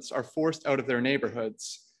residents are forced out of their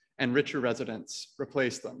neighborhoods and richer residents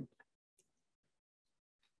replace them.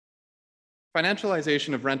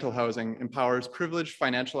 Financialization of rental housing empowers privileged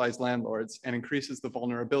financialized landlords and increases the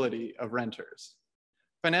vulnerability of renters.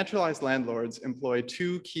 Financialized landlords employ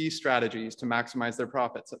two key strategies to maximize their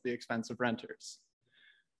profits at the expense of renters.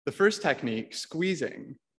 The first technique,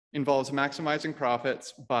 squeezing, involves maximizing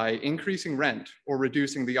profits by increasing rent or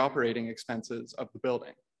reducing the operating expenses of the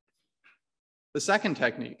building. The second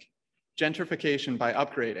technique, gentrification by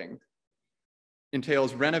upgrading,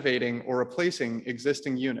 entails renovating or replacing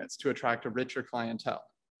existing units to attract a richer clientele.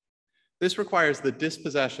 This requires the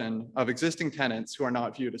dispossession of existing tenants who are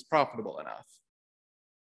not viewed as profitable enough.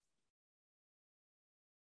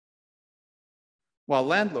 While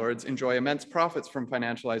landlords enjoy immense profits from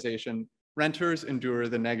financialization, renters endure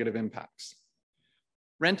the negative impacts.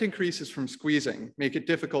 Rent increases from squeezing make it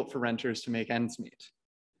difficult for renters to make ends meet.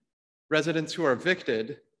 Residents who are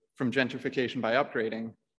evicted from gentrification by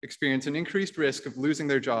upgrading experience an increased risk of losing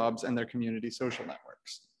their jobs and their community social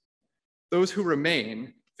networks. Those who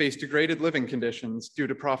remain face degraded living conditions due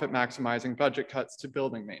to profit maximizing budget cuts to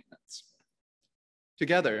building maintenance.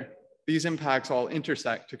 Together, these impacts all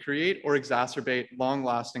intersect to create or exacerbate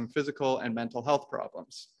long-lasting physical and mental health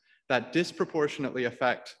problems that disproportionately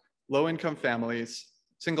affect low-income families,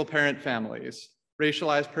 single-parent families,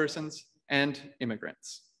 racialized persons, and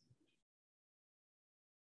immigrants.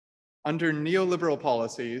 Under neoliberal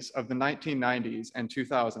policies of the 1990s and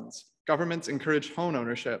 2000s, governments encouraged home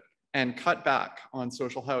ownership and cut back on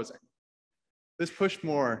social housing. This pushed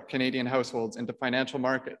more Canadian households into financial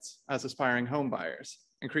markets as aspiring home buyers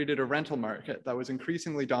and created a rental market that was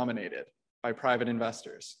increasingly dominated by private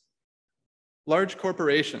investors. Large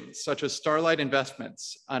corporations such as Starlight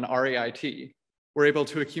Investments and REIT were able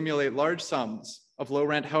to accumulate large sums of low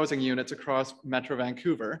rent housing units across Metro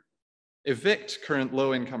Vancouver, evict current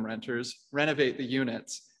low income renters, renovate the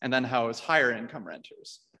units, and then house higher income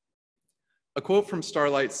renters. A quote from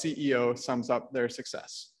Starlight's CEO sums up their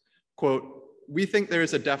success. Quote, "We think there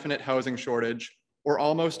is a definite housing shortage or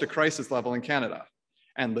almost a crisis level in Canada.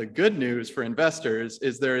 And the good news for investors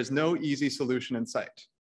is there is no easy solution in sight.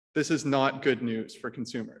 This is not good news for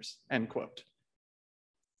consumers," end quote.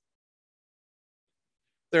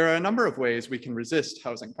 There are a number of ways we can resist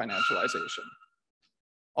housing financialization.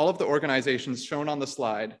 All of the organizations shown on the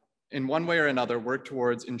slide, in one way or another, work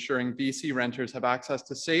towards ensuring BC renters have access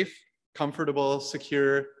to safe, comfortable,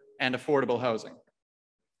 secure, and affordable housing.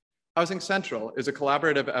 Housing Central is a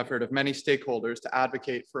collaborative effort of many stakeholders to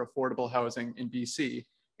advocate for affordable housing in BC,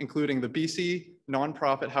 including the BC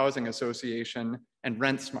Nonprofit Housing Association and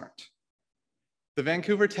RentSmart. The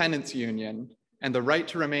Vancouver Tenants Union and the Right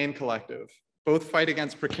to Remain Collective both fight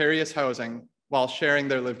against precarious housing while sharing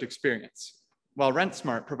their lived experience, while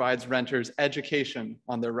RentSmart provides renters education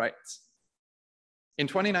on their rights. In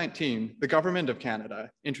 2019, the Government of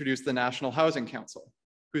Canada introduced the National Housing Council,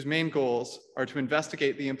 whose main goals are to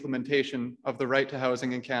investigate the implementation of the right to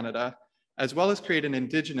housing in Canada, as well as create an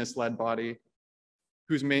Indigenous-led body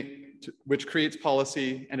which creates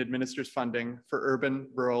policy and administers funding for urban,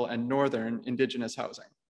 rural, and northern Indigenous housing.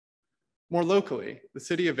 More locally, the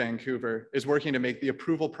City of Vancouver is working to make the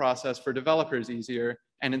approval process for developers easier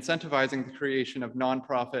and incentivizing the creation of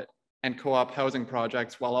nonprofit and co-op housing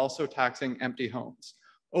projects while also taxing empty homes,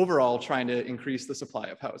 overall trying to increase the supply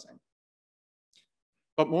of housing.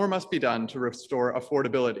 But more must be done to restore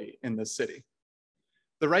affordability in this city.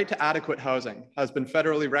 The right to adequate housing has been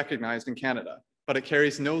federally recognized in Canada, but it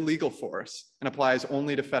carries no legal force and applies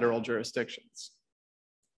only to federal jurisdictions.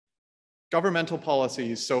 Governmental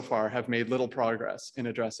policies so far have made little progress in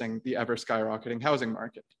addressing the ever skyrocketing housing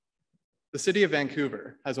market. The City of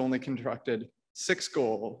Vancouver has only constructed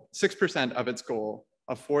 6% of its goal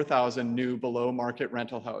of 4,000 new below market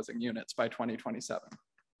rental housing units by 2027.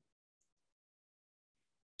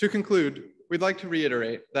 To conclude, we'd like to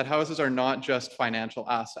reiterate that houses are not just financial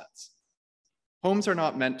assets. Homes are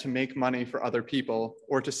not meant to make money for other people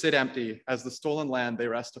or to sit empty as the stolen land they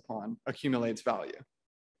rest upon accumulates value.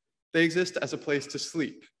 They exist as a place to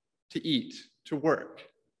sleep, to eat, to work,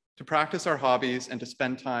 to practice our hobbies, and to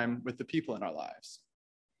spend time with the people in our lives.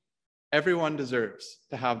 Everyone deserves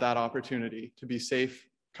to have that opportunity to be safe,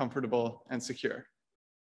 comfortable, and secure.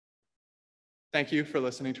 Thank you for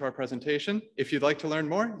listening to our presentation. If you'd like to learn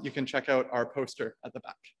more, you can check out our poster at the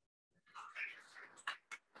back.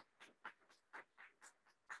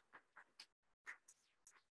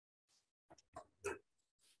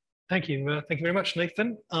 Thank you. Thank you very much,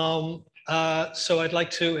 Nathan. So I'd like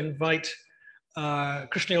to invite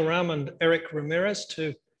Krishnil Ram and Eric Ramirez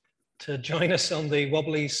to join us on the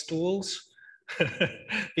wobbly stools.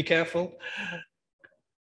 Be careful.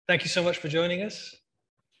 Thank you so much for joining us.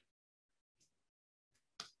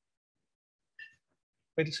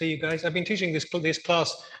 Great to see you guys. I've been teaching this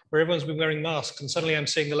class where everyone's been wearing masks, and suddenly I'm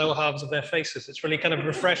seeing the lower halves of their faces. It's really kind of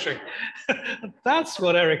refreshing. That's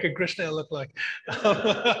what Eric and Krishna look like.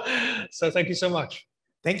 So thank you so much.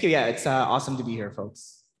 Thank you. Yeah, it's awesome to be here,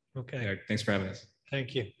 folks. Okay. Yeah, thanks for having us.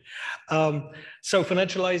 Thank you. So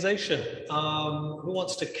financialization. Who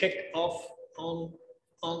wants to kick off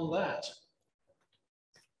on that?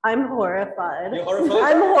 I'm horrified. You're horrified?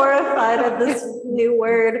 I'm horrified at this new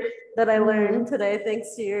word that I learned today,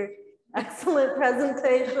 thanks to your excellent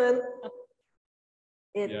presentation.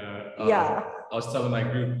 I was telling my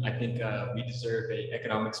group, I think we deserve an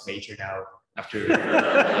economics major now after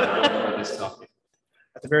this topic.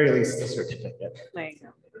 At the very least, a certificate.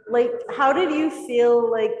 Like, how did you feel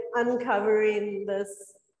like uncovering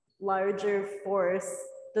this larger force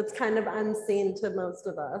that's kind of unseen to most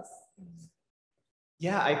of us?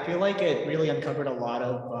 Yeah, I feel like it really uncovered a lot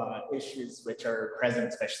of issues which are present,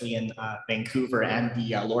 especially in Vancouver and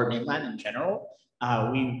the Lower Mainland in general.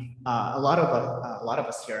 a lot of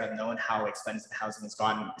us here have known how expensive housing has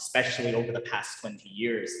gotten, especially over the past 20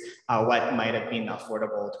 years. What might have been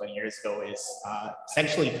affordable 20 years ago is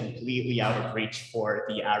essentially completely out of reach for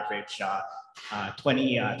the average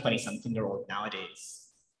 20-something-year-old nowadays.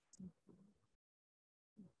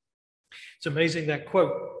 It's amazing, that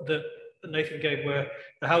quote that Nathan gave, where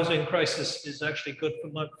the housing crisis is actually good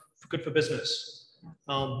for business.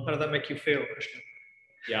 How did that make you feel, Krishna?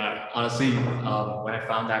 Yeah, honestly, when I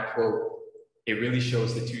found that quote, it really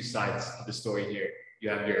shows the two sides of the story here. You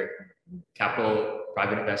have your capital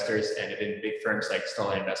private investors and even big firms like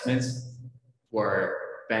Starlight Investments who are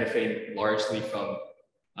benefiting largely from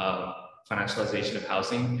financialization of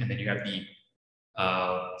housing. And then you have the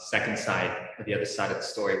second side, or the other side of the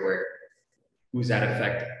story, where who's at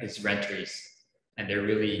effect is renters. And they're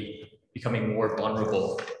really becoming more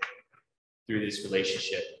vulnerable through this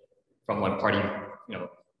relationship from one party,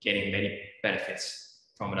 getting many benefits,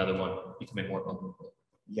 from another one becoming more vulnerable.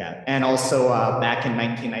 Yeah, and also back in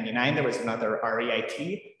 1999, there was another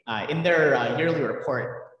REIT. In their yearly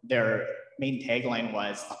report, their main tagline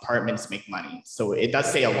was "Apartments make money." So it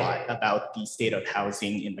does say a lot about the state of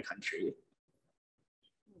housing in the country.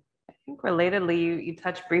 I think relatedly, you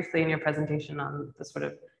touched briefly in your presentation on the sort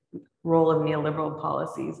of role of neoliberal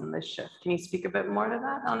policies in this shift. Can you speak a bit more to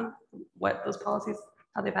that, on what those policies,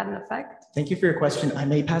 how they've had an effect? Thank you for your question. I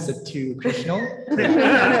may pass it to Krishna.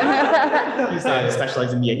 He's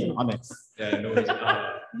specialized in the economics. Yeah, no worries.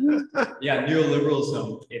 Yeah,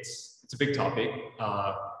 neoliberalism, it's a big topic.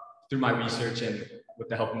 Through my research and with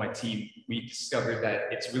the help of my team, we discovered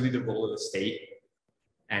that it's really the role of the state.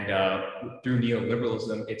 And through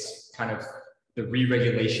neoliberalism, it's kind of the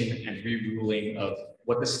re-regulation and re-ruling of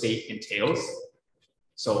what the state entails.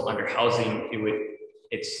 So under housing,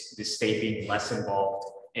 it's the state being less involved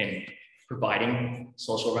in providing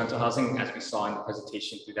social rental housing, as we saw in the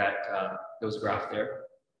presentation through that those graph there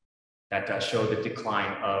that show the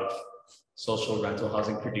decline of social rental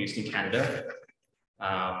housing produced in Canada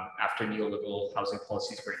after neoliberal housing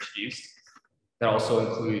policies were introduced. That also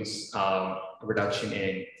includes a reduction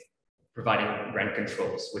in providing rent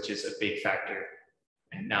controls, which is a big factor,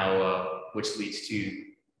 and now which leads to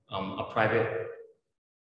a private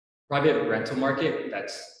rental market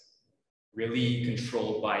that's really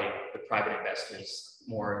controlled by the private investors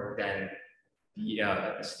more than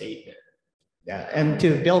the state. Yeah, and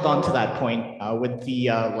to build on to that point, with the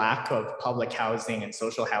lack of public housing and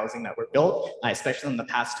social housing that were built, especially in the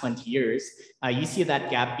past 20 years, you see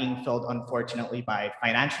that gap being filled, unfortunately, by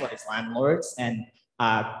financialized landlords and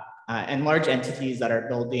large entities that are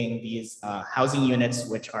building these housing units,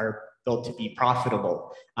 which are built to be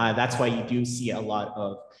profitable. That's why you do see a lot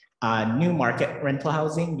of new market rental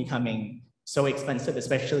housing becoming so expensive,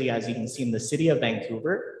 especially as you can see in the city of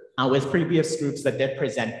Vancouver. With previous groups that did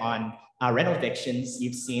present on rent evictions,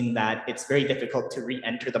 you've seen that it's very difficult to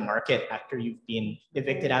re-enter the market after you've been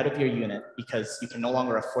evicted out of your unit because you can no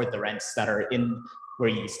longer afford the rents that are in where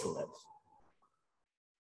you used to live.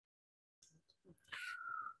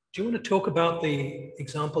 Do you want to talk about the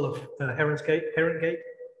example of Heron Gate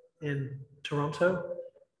in Toronto?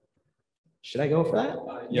 Should I go for that?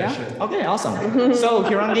 Yeah, sure. Okay, awesome. So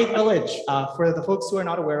Huron Gate Village, for the folks who are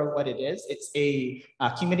not aware of what it is, it's a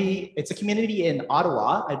community. It's a community in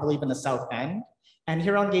Ottawa, I believe, in the South End. And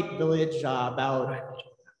Huron Gate Village, about a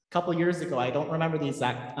couple years ago, I don't remember the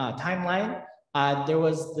exact timeline. There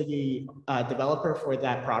was the developer for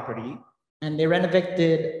that property, and they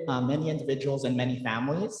renovated many individuals and many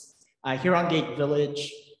families. Huron Gate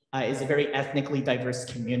Village is a very ethnically diverse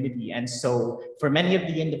community. And so for many of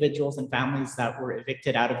the individuals and families that were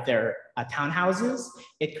evicted out of their townhouses,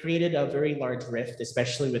 it created a very large rift,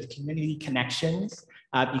 especially with community connections,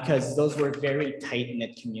 because those were very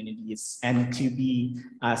tight-knit communities. And to be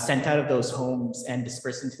sent out of those homes and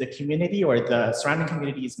dispersed into the community or the surrounding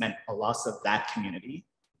communities meant a loss of that community.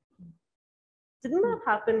 Didn't that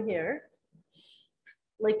happen here?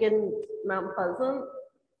 Like in Mount Pleasant?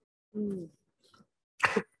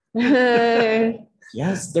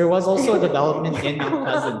 Yes, there was also a development in Mount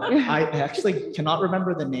Pleasant. I actually cannot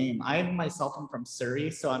remember the name. I myself am from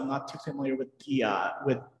Surrey, so I'm not too familiar with the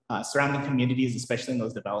surrounding communities, especially in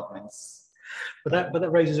those developments. But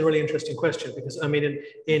that raises a really interesting question, because I mean,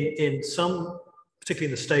 in some, particularly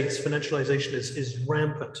in the States, financialization is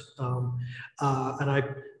rampant,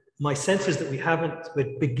 my sense is that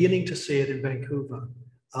we're beginning to see it in Vancouver,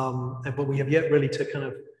 but we have yet really to kind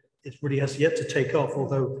of. It really has yet to take off,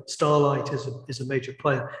 although Starlight is a major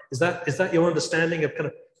player. Is that your understanding of kind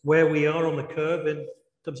of where we are on the curve in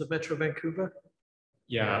terms of Metro Vancouver?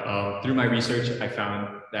 Yeah, through my research, I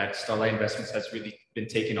found that Starlight Investments has really been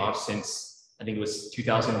taken off since I think it was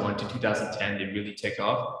 2001 to 2010, they really took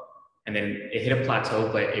off. And then it hit a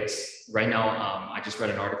plateau, but it's right now, I just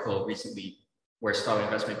read an article recently where Starlight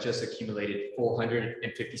Investment just accumulated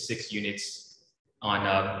 456 units on,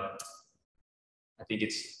 I think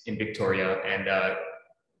it's in Victoria, and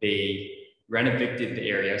they renovated the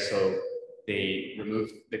area. So they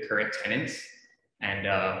removed the current tenants and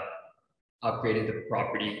upgraded the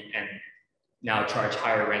property and now charge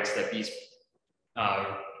higher rents that these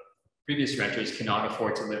previous renters cannot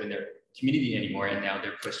afford to live in their community anymore, and now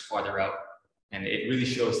they're pushed farther out. And it really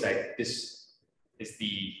shows that this is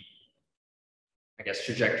the, I guess,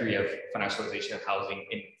 trajectory of financialization of housing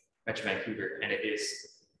in Metro Vancouver, and it is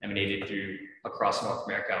emanated through across North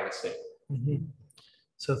America, I would say. Mm-hmm.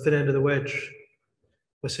 So thin end of the wedge.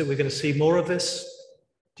 We're going to see more of this,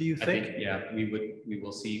 do you think? I think, yeah, we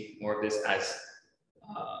will see more of this as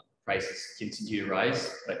prices continue to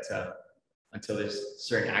rise, but until there's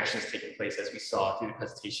certain actions taking place, as we saw through the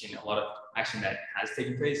presentation, a lot of action that has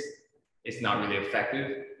taken place is not really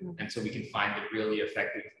effective. Until we can find the really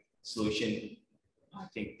effective solution, I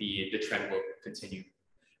think the trend will continue.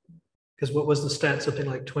 Because what was the stat? Something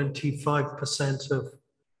like 25%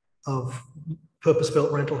 of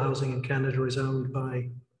purpose-built rental housing in Canada is owned by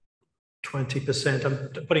 20%.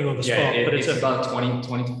 I'm putting you on the spot, but it's about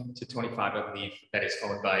 20 to 25, I believe, that is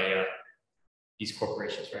owned by these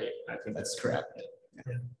corporations, right? I think that's correct.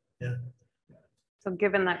 Yeah. So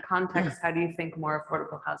given that context, how do you think more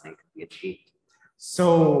affordable housing could be achieved?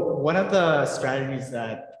 So one of the strategies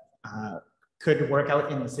that could work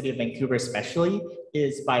out in the city of Vancouver especially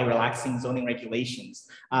is by relaxing zoning regulations.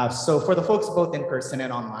 So for the folks both in person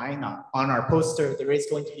and online, on our poster, there is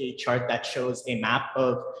going to be a chart that shows a map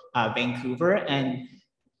of Vancouver. And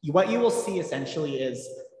what you will see essentially is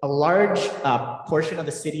a large portion of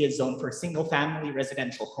the city is zoned for single family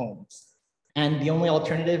residential homes. And the only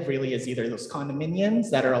alternative really is either those condominiums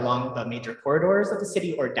that are along the major corridors of the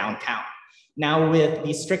city or downtown. Now with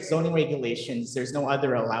these strict zoning regulations, there's no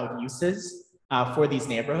other allowed uses for these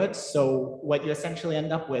neighborhoods. So what you essentially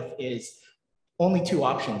end up with is only two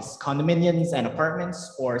options: condominiums and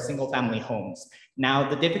apartments, or single family homes. Now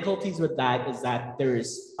the difficulties with that is that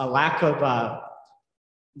there's a lack of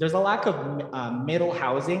middle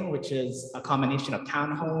housing, which is a combination of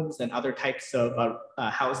townhomes and other types of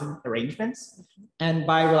housing arrangements. And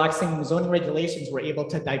by relaxing zoning regulations, we're able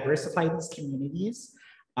to diversify these communities,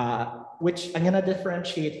 which I'm going to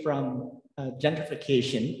differentiate from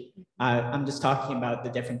gentrification. I'm just talking about the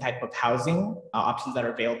different type of housing options that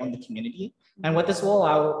are available in the community. And what this will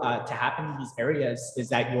allow to happen in these areas is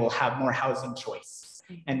that you will have more housing choice.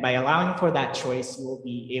 And by allowing for that choice, you will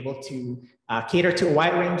be able to cater to a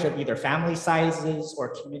wide range of either family sizes or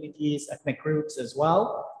communities, ethnic groups as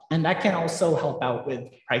well. And that can also help out with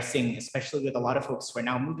pricing, especially with a lot of folks who are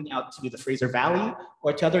now moving out to the Fraser Valley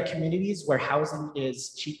or to other communities where housing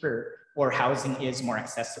is cheaper or housing is more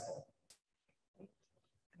accessible.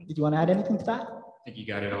 Did you want to add anything to that? I think you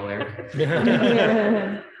got it all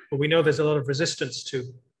there. Well, we know there's a lot of resistance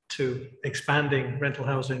to expanding rental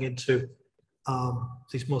housing into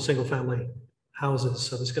these more single family houses.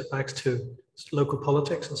 So this gets back to local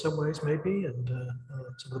politics in some ways, maybe, and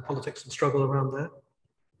some of the politics and struggle around that.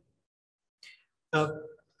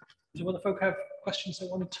 Do other folk have questions they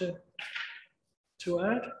wanted to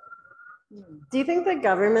add? Do you think that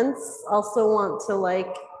governments also want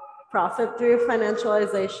to profit through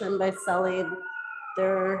financialization by selling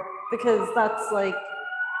their, because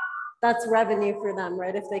that's revenue for them,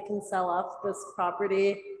 right? If they can sell off this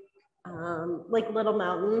property, like Little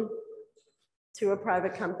Mountain, to a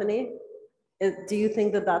private company, do you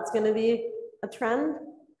think that that's going to be a trend?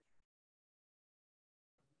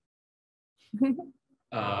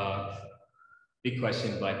 Big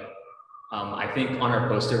question, but I think on our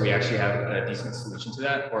poster, we actually have a decent solution to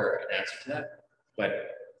that, or an answer to that. But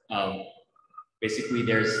basically,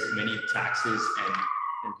 there's many taxes and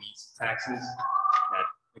these taxes that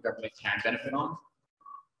the government can benefit on.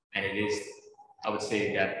 And it is, I would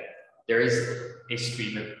say that there is a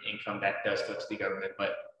stream of income that does go to the government,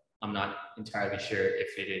 but I'm not entirely sure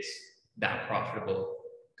if it is that profitable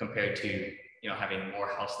compared to, having more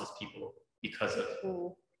houseless people because of, you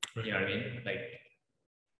know what I mean? Like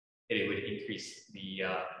it would increase the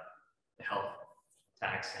health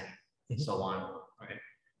tax and so on, right?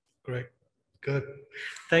 Great, good.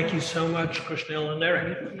 Thank you so much, Krishnil and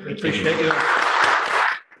Eric. We appreciate you.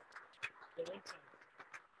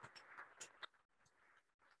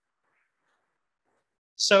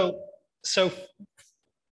 So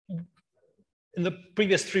in the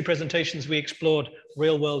previous three presentations, we explored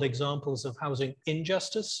real-world examples of housing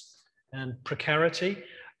injustice and precarity.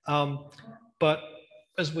 But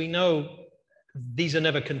as we know, these are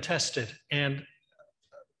never contested. And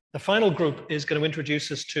the final group is going to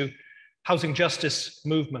introduce us to housing justice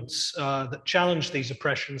movements that challenge these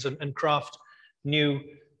oppressions and craft new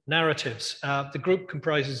narratives. The group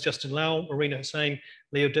comprises Justin Lau, Marina Hussain,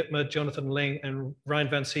 Leo Dittmer, Jonathan Ling, and Ryan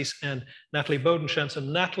Van Cees, and Natalie Bodenschantz.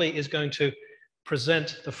 And Natalie is going to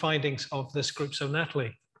present the findings of this group. So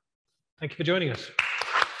Natalie, thank you for joining us.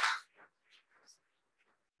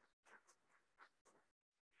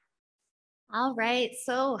 All right,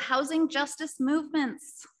 so housing justice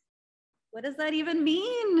movements. What does that even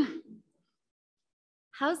mean?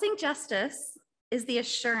 Housing justice is the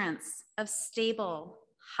assurance of stable,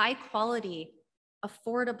 high quality,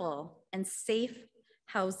 affordable, and safe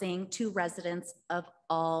housing to residents of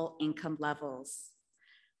all income levels.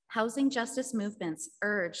 Housing justice movements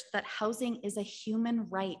urge that housing is a human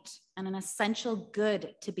right and an essential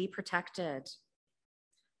good to be protected.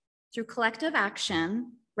 Through collective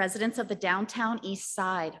action, residents of the downtown East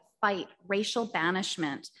Side fight racial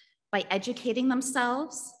banishment by educating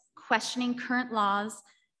themselves, questioning current laws,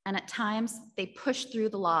 and at times they push through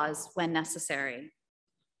the laws when necessary.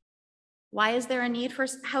 Why is there a need for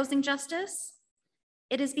housing justice?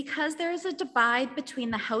 It is because there is a divide between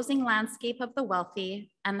the housing landscape of the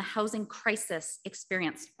wealthy and the housing crisis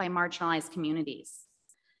experienced by marginalized communities.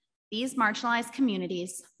 These marginalized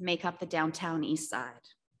communities make up the downtown East Side.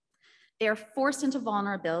 They are forced into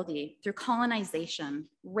vulnerability through colonization,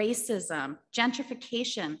 racism,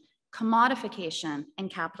 gentrification, commodification, and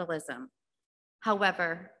capitalism.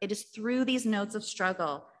 However, it is through these nodes of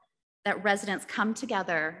struggle that residents come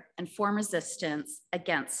together and form resistance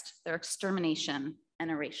against their extermination and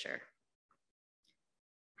erasure.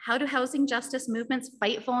 How do housing justice movements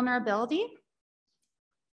fight vulnerability?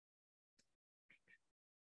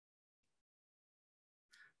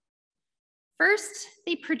 First,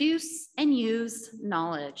 they produce and use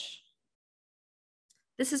knowledge.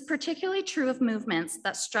 This is particularly true of movements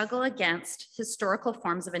that struggle against historical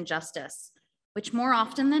forms of injustice, which more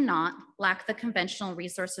often than not lack the conventional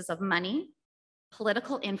resources of money,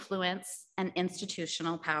 political influence, and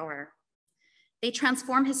institutional power. They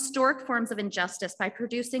transform historic forms of injustice by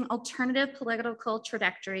producing alternative political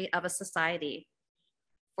trajectory of a society.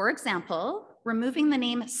 For example, removing the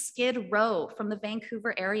name Skid Row from the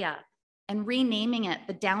Vancouver area and renaming it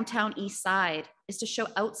the Downtown East Side is to show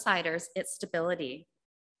outsiders its stability.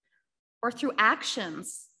 Or through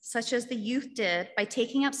actions such as the youth did by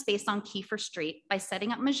taking up space on Kiefer Street by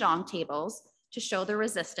setting up mahjong tables to show their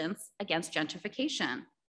resistance against gentrification.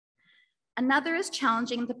 Another is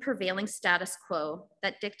challenging the prevailing status quo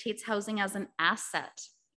that dictates housing as an asset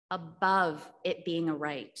above it being a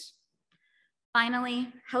right. Finally,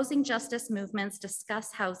 housing justice movements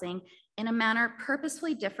discuss housing in a manner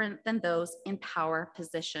purposefully different than those in power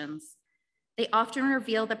positions. They often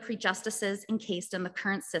reveal the prejudices encased in the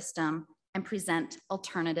current system and present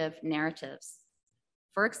alternative narratives.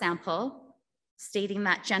 For example, stating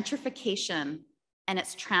that gentrification and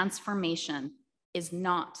its transformation is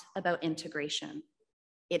not about integration.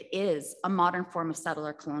 It is a modern form of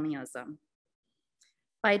settler colonialism.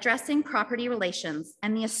 By addressing property relations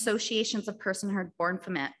and the associations of personhood born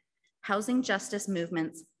from it, housing justice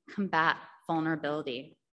movements combat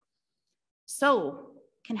vulnerability. So,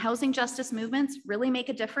 can housing justice movements really make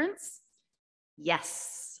a difference?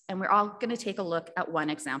 Yes, and we're all going to take a look at one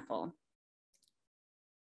example.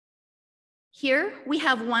 Here we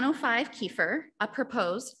have 105 Kiefer, a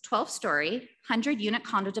proposed 12-story, 100-unit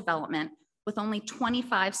condo development with only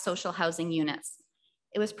 25 social housing units.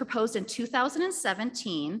 It was proposed in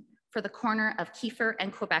 2017 for the corner of Kiefer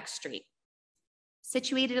and Quebec Street.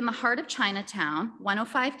 Situated in the heart of Chinatown,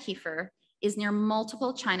 105 Kiefer is near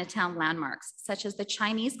multiple Chinatown landmarks, such as the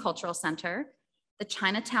Chinese Cultural Center, the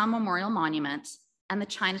Chinatown Memorial Monument, and the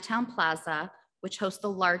Chinatown Plaza, which hosts the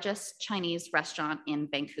largest Chinese restaurant in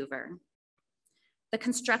Vancouver. The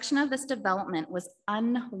construction of this development was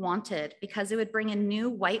unwanted because it would bring in new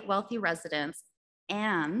white wealthy residents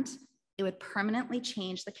and it would permanently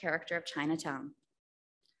change the character of Chinatown.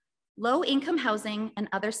 Low-income housing and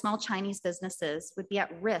other small Chinese businesses would be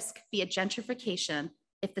at risk via gentrification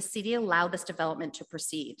if the city allowed this development to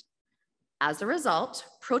proceed. As a result,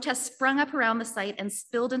 protests sprung up around the site and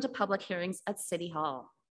spilled into public hearings at City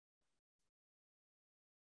Hall.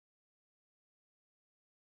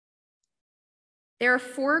 There are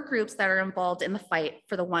 4 groups that are involved in the fight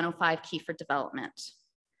for the 105 Kiefer development.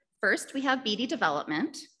 First, we have BD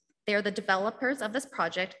Development. They are the developers of this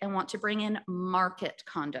project and want to bring in market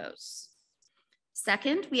condos.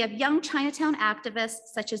 Second, we have young Chinatown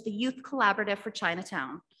activists such as the Youth Collaborative for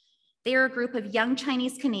Chinatown. They are a group of young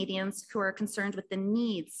Chinese Canadians who are concerned with the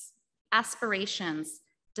needs, aspirations,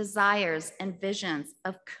 desires, and visions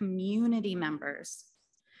of community members.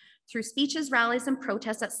 Through speeches, rallies, and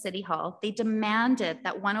protests at City Hall, they demanded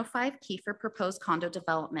that 105 Kiefer proposed condo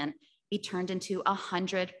development be turned into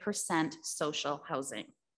 100% social housing.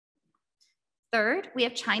 Third, we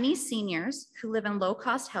have Chinese seniors who live in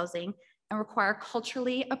low-cost housing and require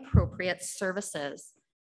culturally appropriate services,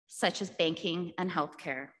 such as banking and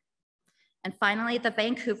healthcare. And finally, the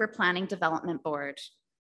Vancouver Planning Development Board.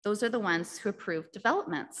 Those are the ones who approve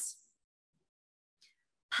developments.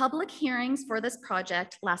 Public hearings for this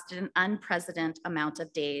project lasted an unprecedented amount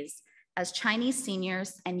of days as Chinese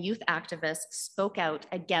seniors and youth activists spoke out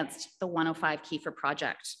against the 105 Kiefer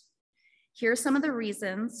project. Here are some of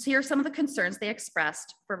the concerns they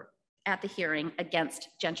expressed at the hearing against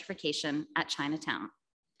gentrification at Chinatown.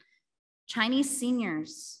 Chinese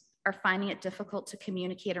seniors are finding it difficult to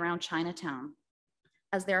communicate around Chinatown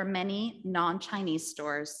as there are many non-Chinese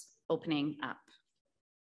stores opening up.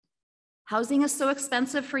 Housing is so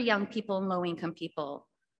expensive for young people and low-income people,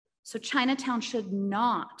 so Chinatown should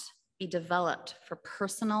not be developed for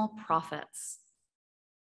personal profits.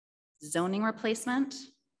 Zoning replacement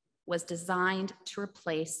was designed to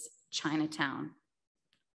replace Chinatown.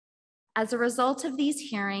 As a result of these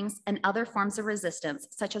hearings and other forms of resistance,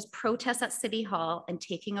 such as protests at City Hall and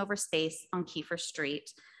taking over space on Kiefer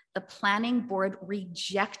Street, the planning board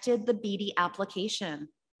rejected the BD application.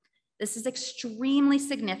 This is extremely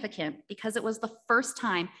significant because it was the first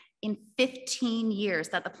time in 15 years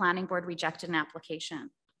that the planning board rejected an application.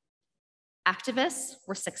 Activists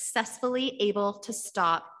were successfully able to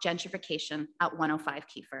stop gentrification at 105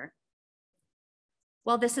 Kiefer.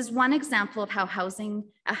 While this is one example of how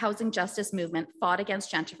a housing justice movement fought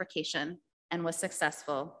against gentrification and was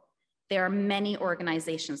successful, there are many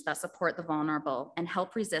organizations that support the vulnerable and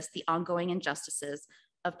help resist the ongoing injustices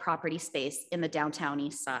of property space in the downtown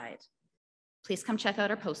East Side. Please come check out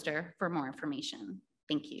our poster for more information.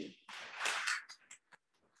 Thank you.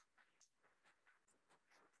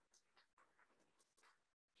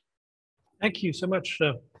 Thank you so much,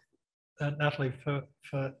 Natalie, for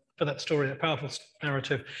that story, a powerful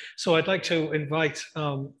narrative. So I'd like to invite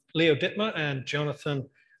Leo Dittmer and Jonathan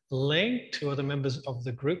Ling, two other members of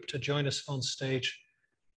the group, to join us on stage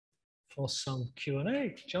for some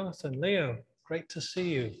Q&A. Jonathan, Leo, great to see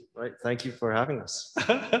you. Right, thank you for having us.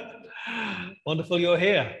 Wonderful you're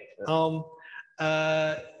here.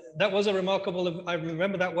 That was a remarkable, I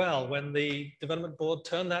remember that well, when the development board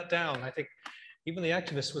turned that down. I think even the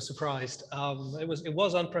activists were surprised. It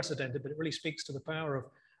was unprecedented, but it really speaks to the power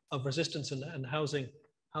of resistance and housing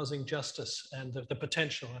justice and the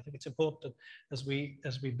potential. I think it's important that as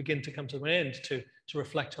we begin to come to an end to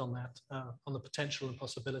reflect on that, on the potential and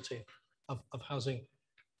possibility of housing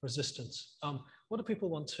resistance. What do people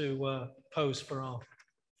want to pose for our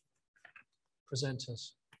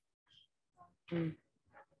presenters?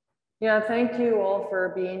 Yeah, thank you all for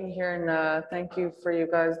being here, and thank you for you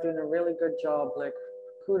guys doing a really good job. Like,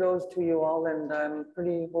 kudos to you all, and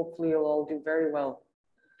hopefully you'll all do very well.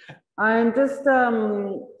 I'm just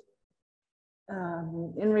in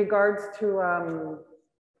regards to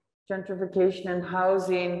gentrification and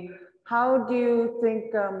housing. How do you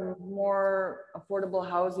think more affordable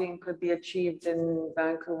housing could be achieved in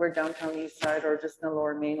Vancouver, downtown East Side, or just in the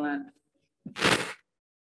Lower Mainland?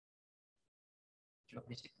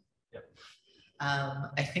 Yep.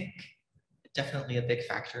 I think definitely a big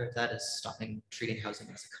factor of that is stopping treating housing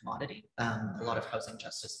as a commodity. A lot of housing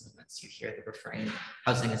justice movements, you hear the refrain,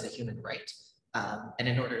 housing is a human right. And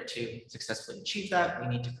in order to successfully achieve that, we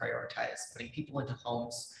need to prioritize putting people into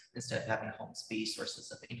homes instead of having homes be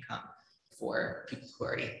sources of income for people who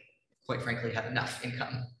already, quite frankly, have enough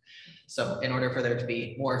income. So in order for there to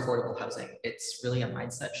be more affordable housing, it's really a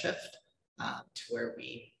mindset shift to where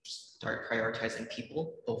we start prioritizing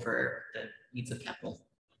people over the needs of capital.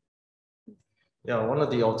 Yeah, one of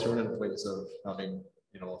the alternative ways of having,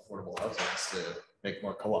 affordable housing is to make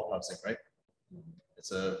more co-op housing, right? It's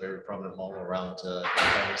a very prominent model around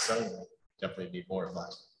selling. Definitely need more of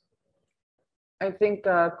that. I think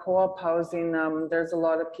co-op housing, there's a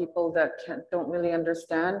lot of people that don't really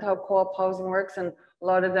understand how co-op housing works, and a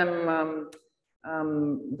lot of them,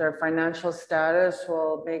 their financial status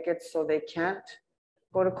will make it so they can't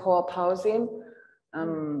go to co-op housing.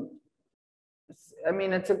 I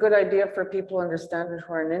mean, it's a good idea for people to understand it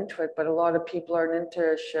who aren't into it, but a lot of people aren't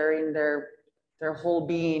into sharing their whole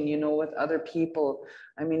being, with other people.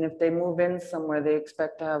 I mean, if they move in somewhere, they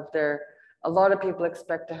expect to have a lot of people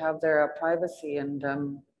expect to have their privacy and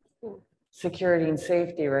security and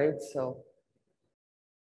safety, right? So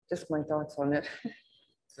just my thoughts on it.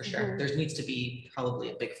 For sure. There needs to be probably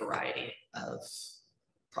a big variety of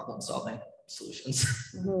problem solving.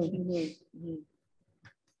 solutions.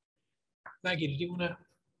 Maggie, did you want to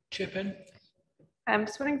chip in? I'm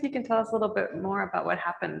just wondering if you can tell us a little bit more about what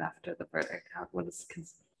happened after the verdict. What has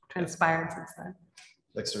transpired since then?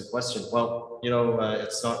 Thanks for the question. Well,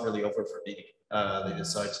 it's not really over for me. They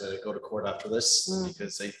decided to go to court after this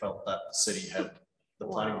because they felt that the city had the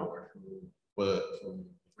planning board who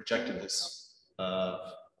rejected this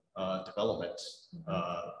development.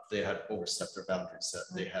 They had overstepped their boundaries,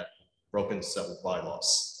 that they had broken several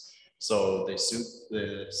bylaws. So they sued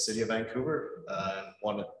the city of Vancouver and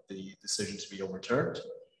wanted the decision to be overturned.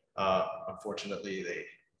 Unfortunately, they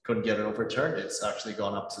couldn't get it overturned. It's actually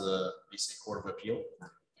gone up to the BC Court of Appeal,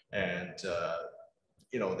 and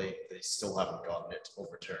they still haven't gotten it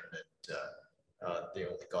overturned, and they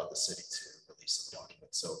only got the city to release the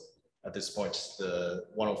document. So at this point, the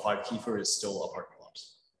 105 Kiefer is still a parking lot.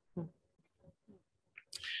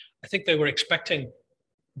 I think they were expecting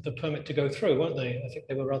the permit to go through, weren't they? I think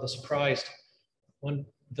they were rather surprised when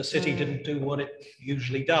the city didn't do what it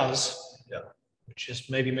usually does, which is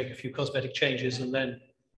maybe make a few cosmetic changes and then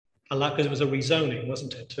allow, because it was a rezoning,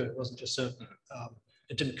 wasn't it? Too, it wasn't just a.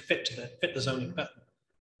 It didn't fit the zoning pattern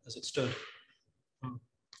as it stood.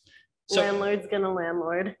 So, landlord's gonna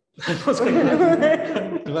landlord.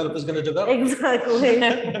 Developer's gonna develop. Exactly.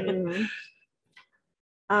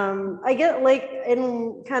 I get, like,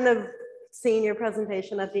 in kind of seeing your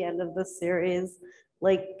presentation at the end of the series,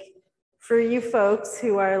 like for you folks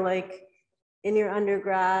who are like in your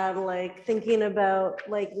undergrad, like thinking about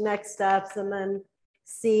like next steps and then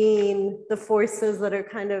seeing the forces that are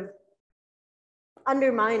kind of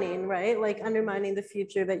undermining, right? Like undermining the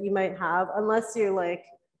future that you might have, unless you're like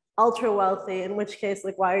ultra wealthy, in which case,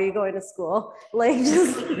 like, why are you going to school? Like,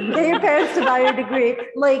 just get your parents to buy your degree.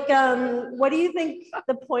 Like, what do you think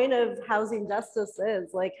the point of housing justice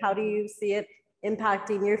is? Like, how do you see it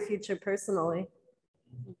impacting your future personally?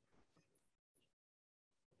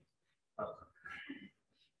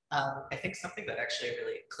 I think something that actually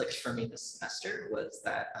really clicked for me this semester was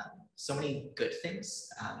that so many good things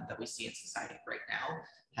that we see in society right now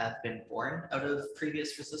have been born out of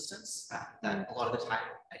previous resistance that a lot of the time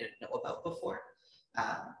I didn't know about before.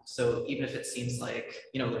 So even if it seems like,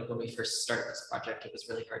 like when we first started this project, it was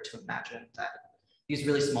really hard to imagine that these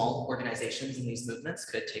really small organizations and these movements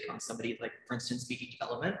could take on somebody like, for instance, BD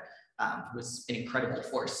Development, who was an incredible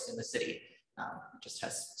force in the city, just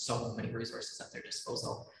has so many resources at their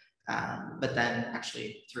disposal. But then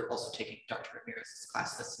actually through also taking Dr. Ramírez's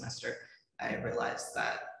class this semester, I realized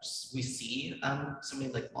that we see so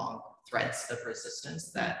many like long threads of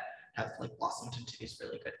resistance that have like blossomed into these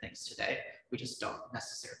really good things today. We just don't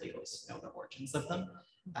necessarily always know the origins of them.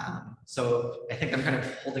 So I think I'm kind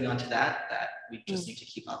of holding on to that we just need to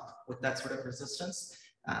keep up with that sort of resistance.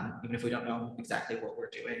 Even if we don't know exactly what we're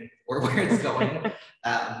doing or where it's going,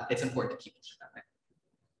 it's important to keep pushing that way.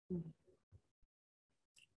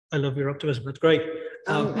 I love your optimism. That's great.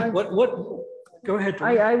 Go ahead.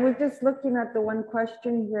 I was just looking at the one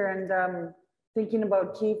question here and thinking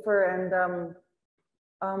about Kiefer and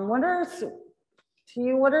what are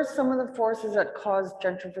some of the forces that caused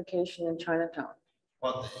gentrification in Chinatown?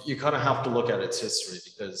 Well, you kind of have to look at its history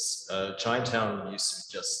because Chinatown used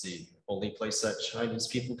to be just the only place that Chinese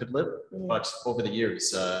people could live. But over the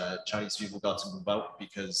years, Chinese people got to move out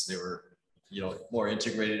because they were more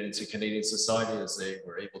integrated into Canadian society as they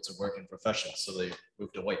were able to work in professions. So they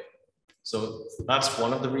moved away. So that's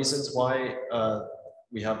one of the reasons why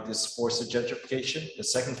we have this force of gentrification. The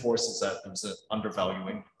second force is that there's an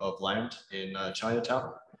undervaluing of land in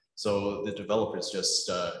Chinatown. So the developers just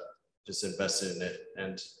invested in it.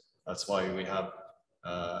 And that's why we have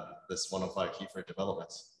this 105 Kiefer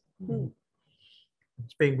developments.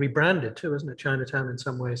 It's being rebranded too, isn't it? Chinatown in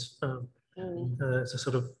some ways. It's a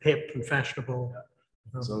sort of hip and fashionable.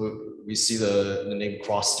 So we see the name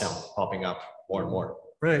Crosstown popping up more and more.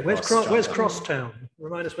 Right, where's Crosstown?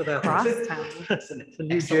 Remind us where that is. Crosstown. It's a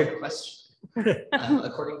new Excellent question.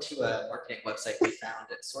 According to a marketing website we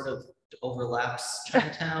found, it sort of overlaps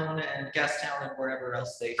Chinatown and Gastown and wherever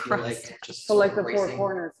else they feel like just so like the Four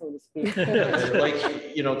Corners, so to speak.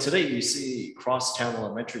 Like today you see Crosstown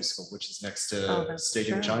Elementary School, which is next to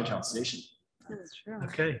Stadium Chinatown Station. That's true.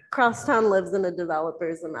 Okay. Crosstown lives in a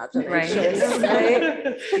developer's imagination,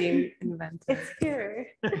 right? Being invented. It's here.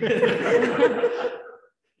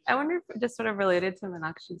 I wonder if just sort of related to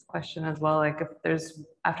Meenakshi's question as well, like if there's,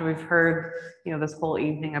 after we've heard, this whole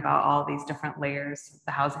evening about all these different layers of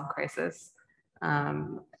the housing crisis,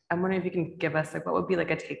 I'm wondering if you can give us like, what would be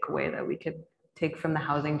like a takeaway that we could take from the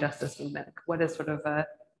housing justice movement? What is sort of a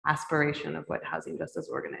aspiration of what housing justice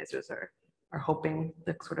organizers are hoping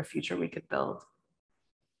the sort of future we could build?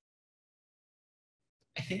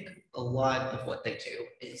 I think a lot of what they do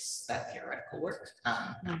is that theoretical work.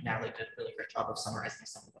 Natalie did a really great job of summarizing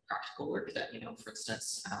some of the practical work that, for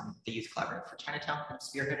instance, the Youth Collaborative for Chinatown kind of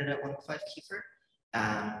spearheaded at 105 Kiefer.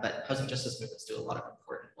 But housing justice movements do a lot of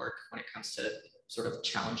important work when it comes to sort of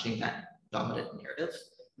challenging that dominant narrative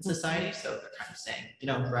in society. So they're kind of saying,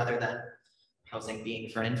 rather than housing being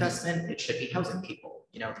for an investment, it should be housing people.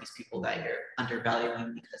 These people that you're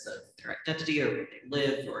undervaluing because of their identity or where they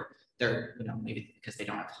live, or they're, maybe because they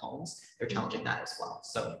don't have homes, they're challenging that as well.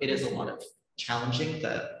 So it is a lot of challenging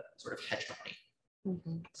the sort of hegemony.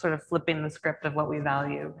 Sort of flipping the script of what we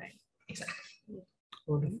value. Right? Exactly.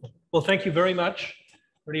 Wonderful. Well, thank you very much.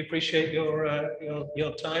 Really appreciate your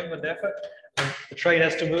time and effort. The train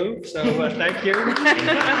has to move, so thank you. All right,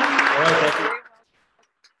 thank you.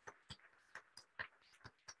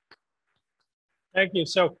 Thank you.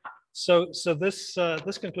 So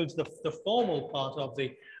this concludes the formal part of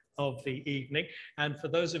the evening. And for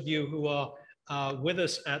those of you who are with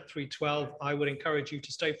us at 3:12, I would encourage you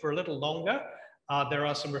to stay for a little longer. There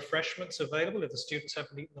are some refreshments available if the students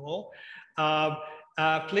haven't eaten them all.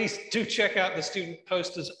 Please do check out the student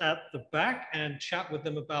posters at the back and chat with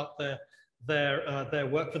them about their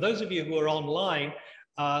work. For those of you who are online,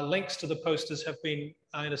 links to the posters have been,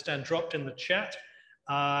 I understand, dropped in the chat.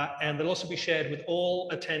 And they'll also be shared with all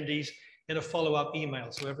attendees in a follow-up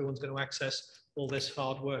email. So everyone's going to access all this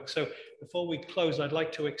hard work. So before we close, I'd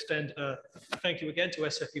like to extend a thank you again to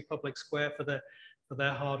SFU Public Square for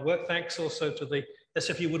their hard work. Thanks also to the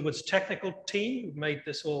SFU Woodward's technical team who made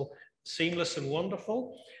this all seamless and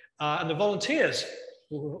wonderful. And the volunteers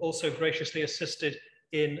who also graciously assisted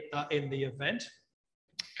in the event.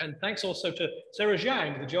 And thanks also to Sarah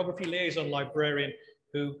Zhang, the Geography Liaison Librarian,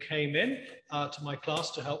 who came in to my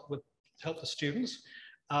class to help the students.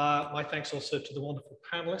 My thanks also to the wonderful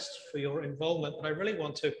panelists for your involvement. But I really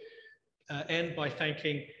want to end by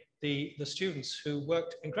thanking the students who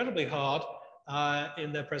worked incredibly hard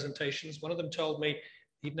in their presentations. One of them told me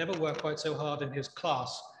he'd never worked quite so hard in his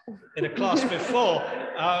class, in a class before,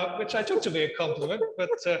 which I took to be a compliment. But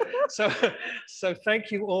so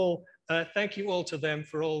thank you all to them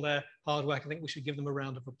for all their hard work. I think we should give them a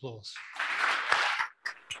round of applause.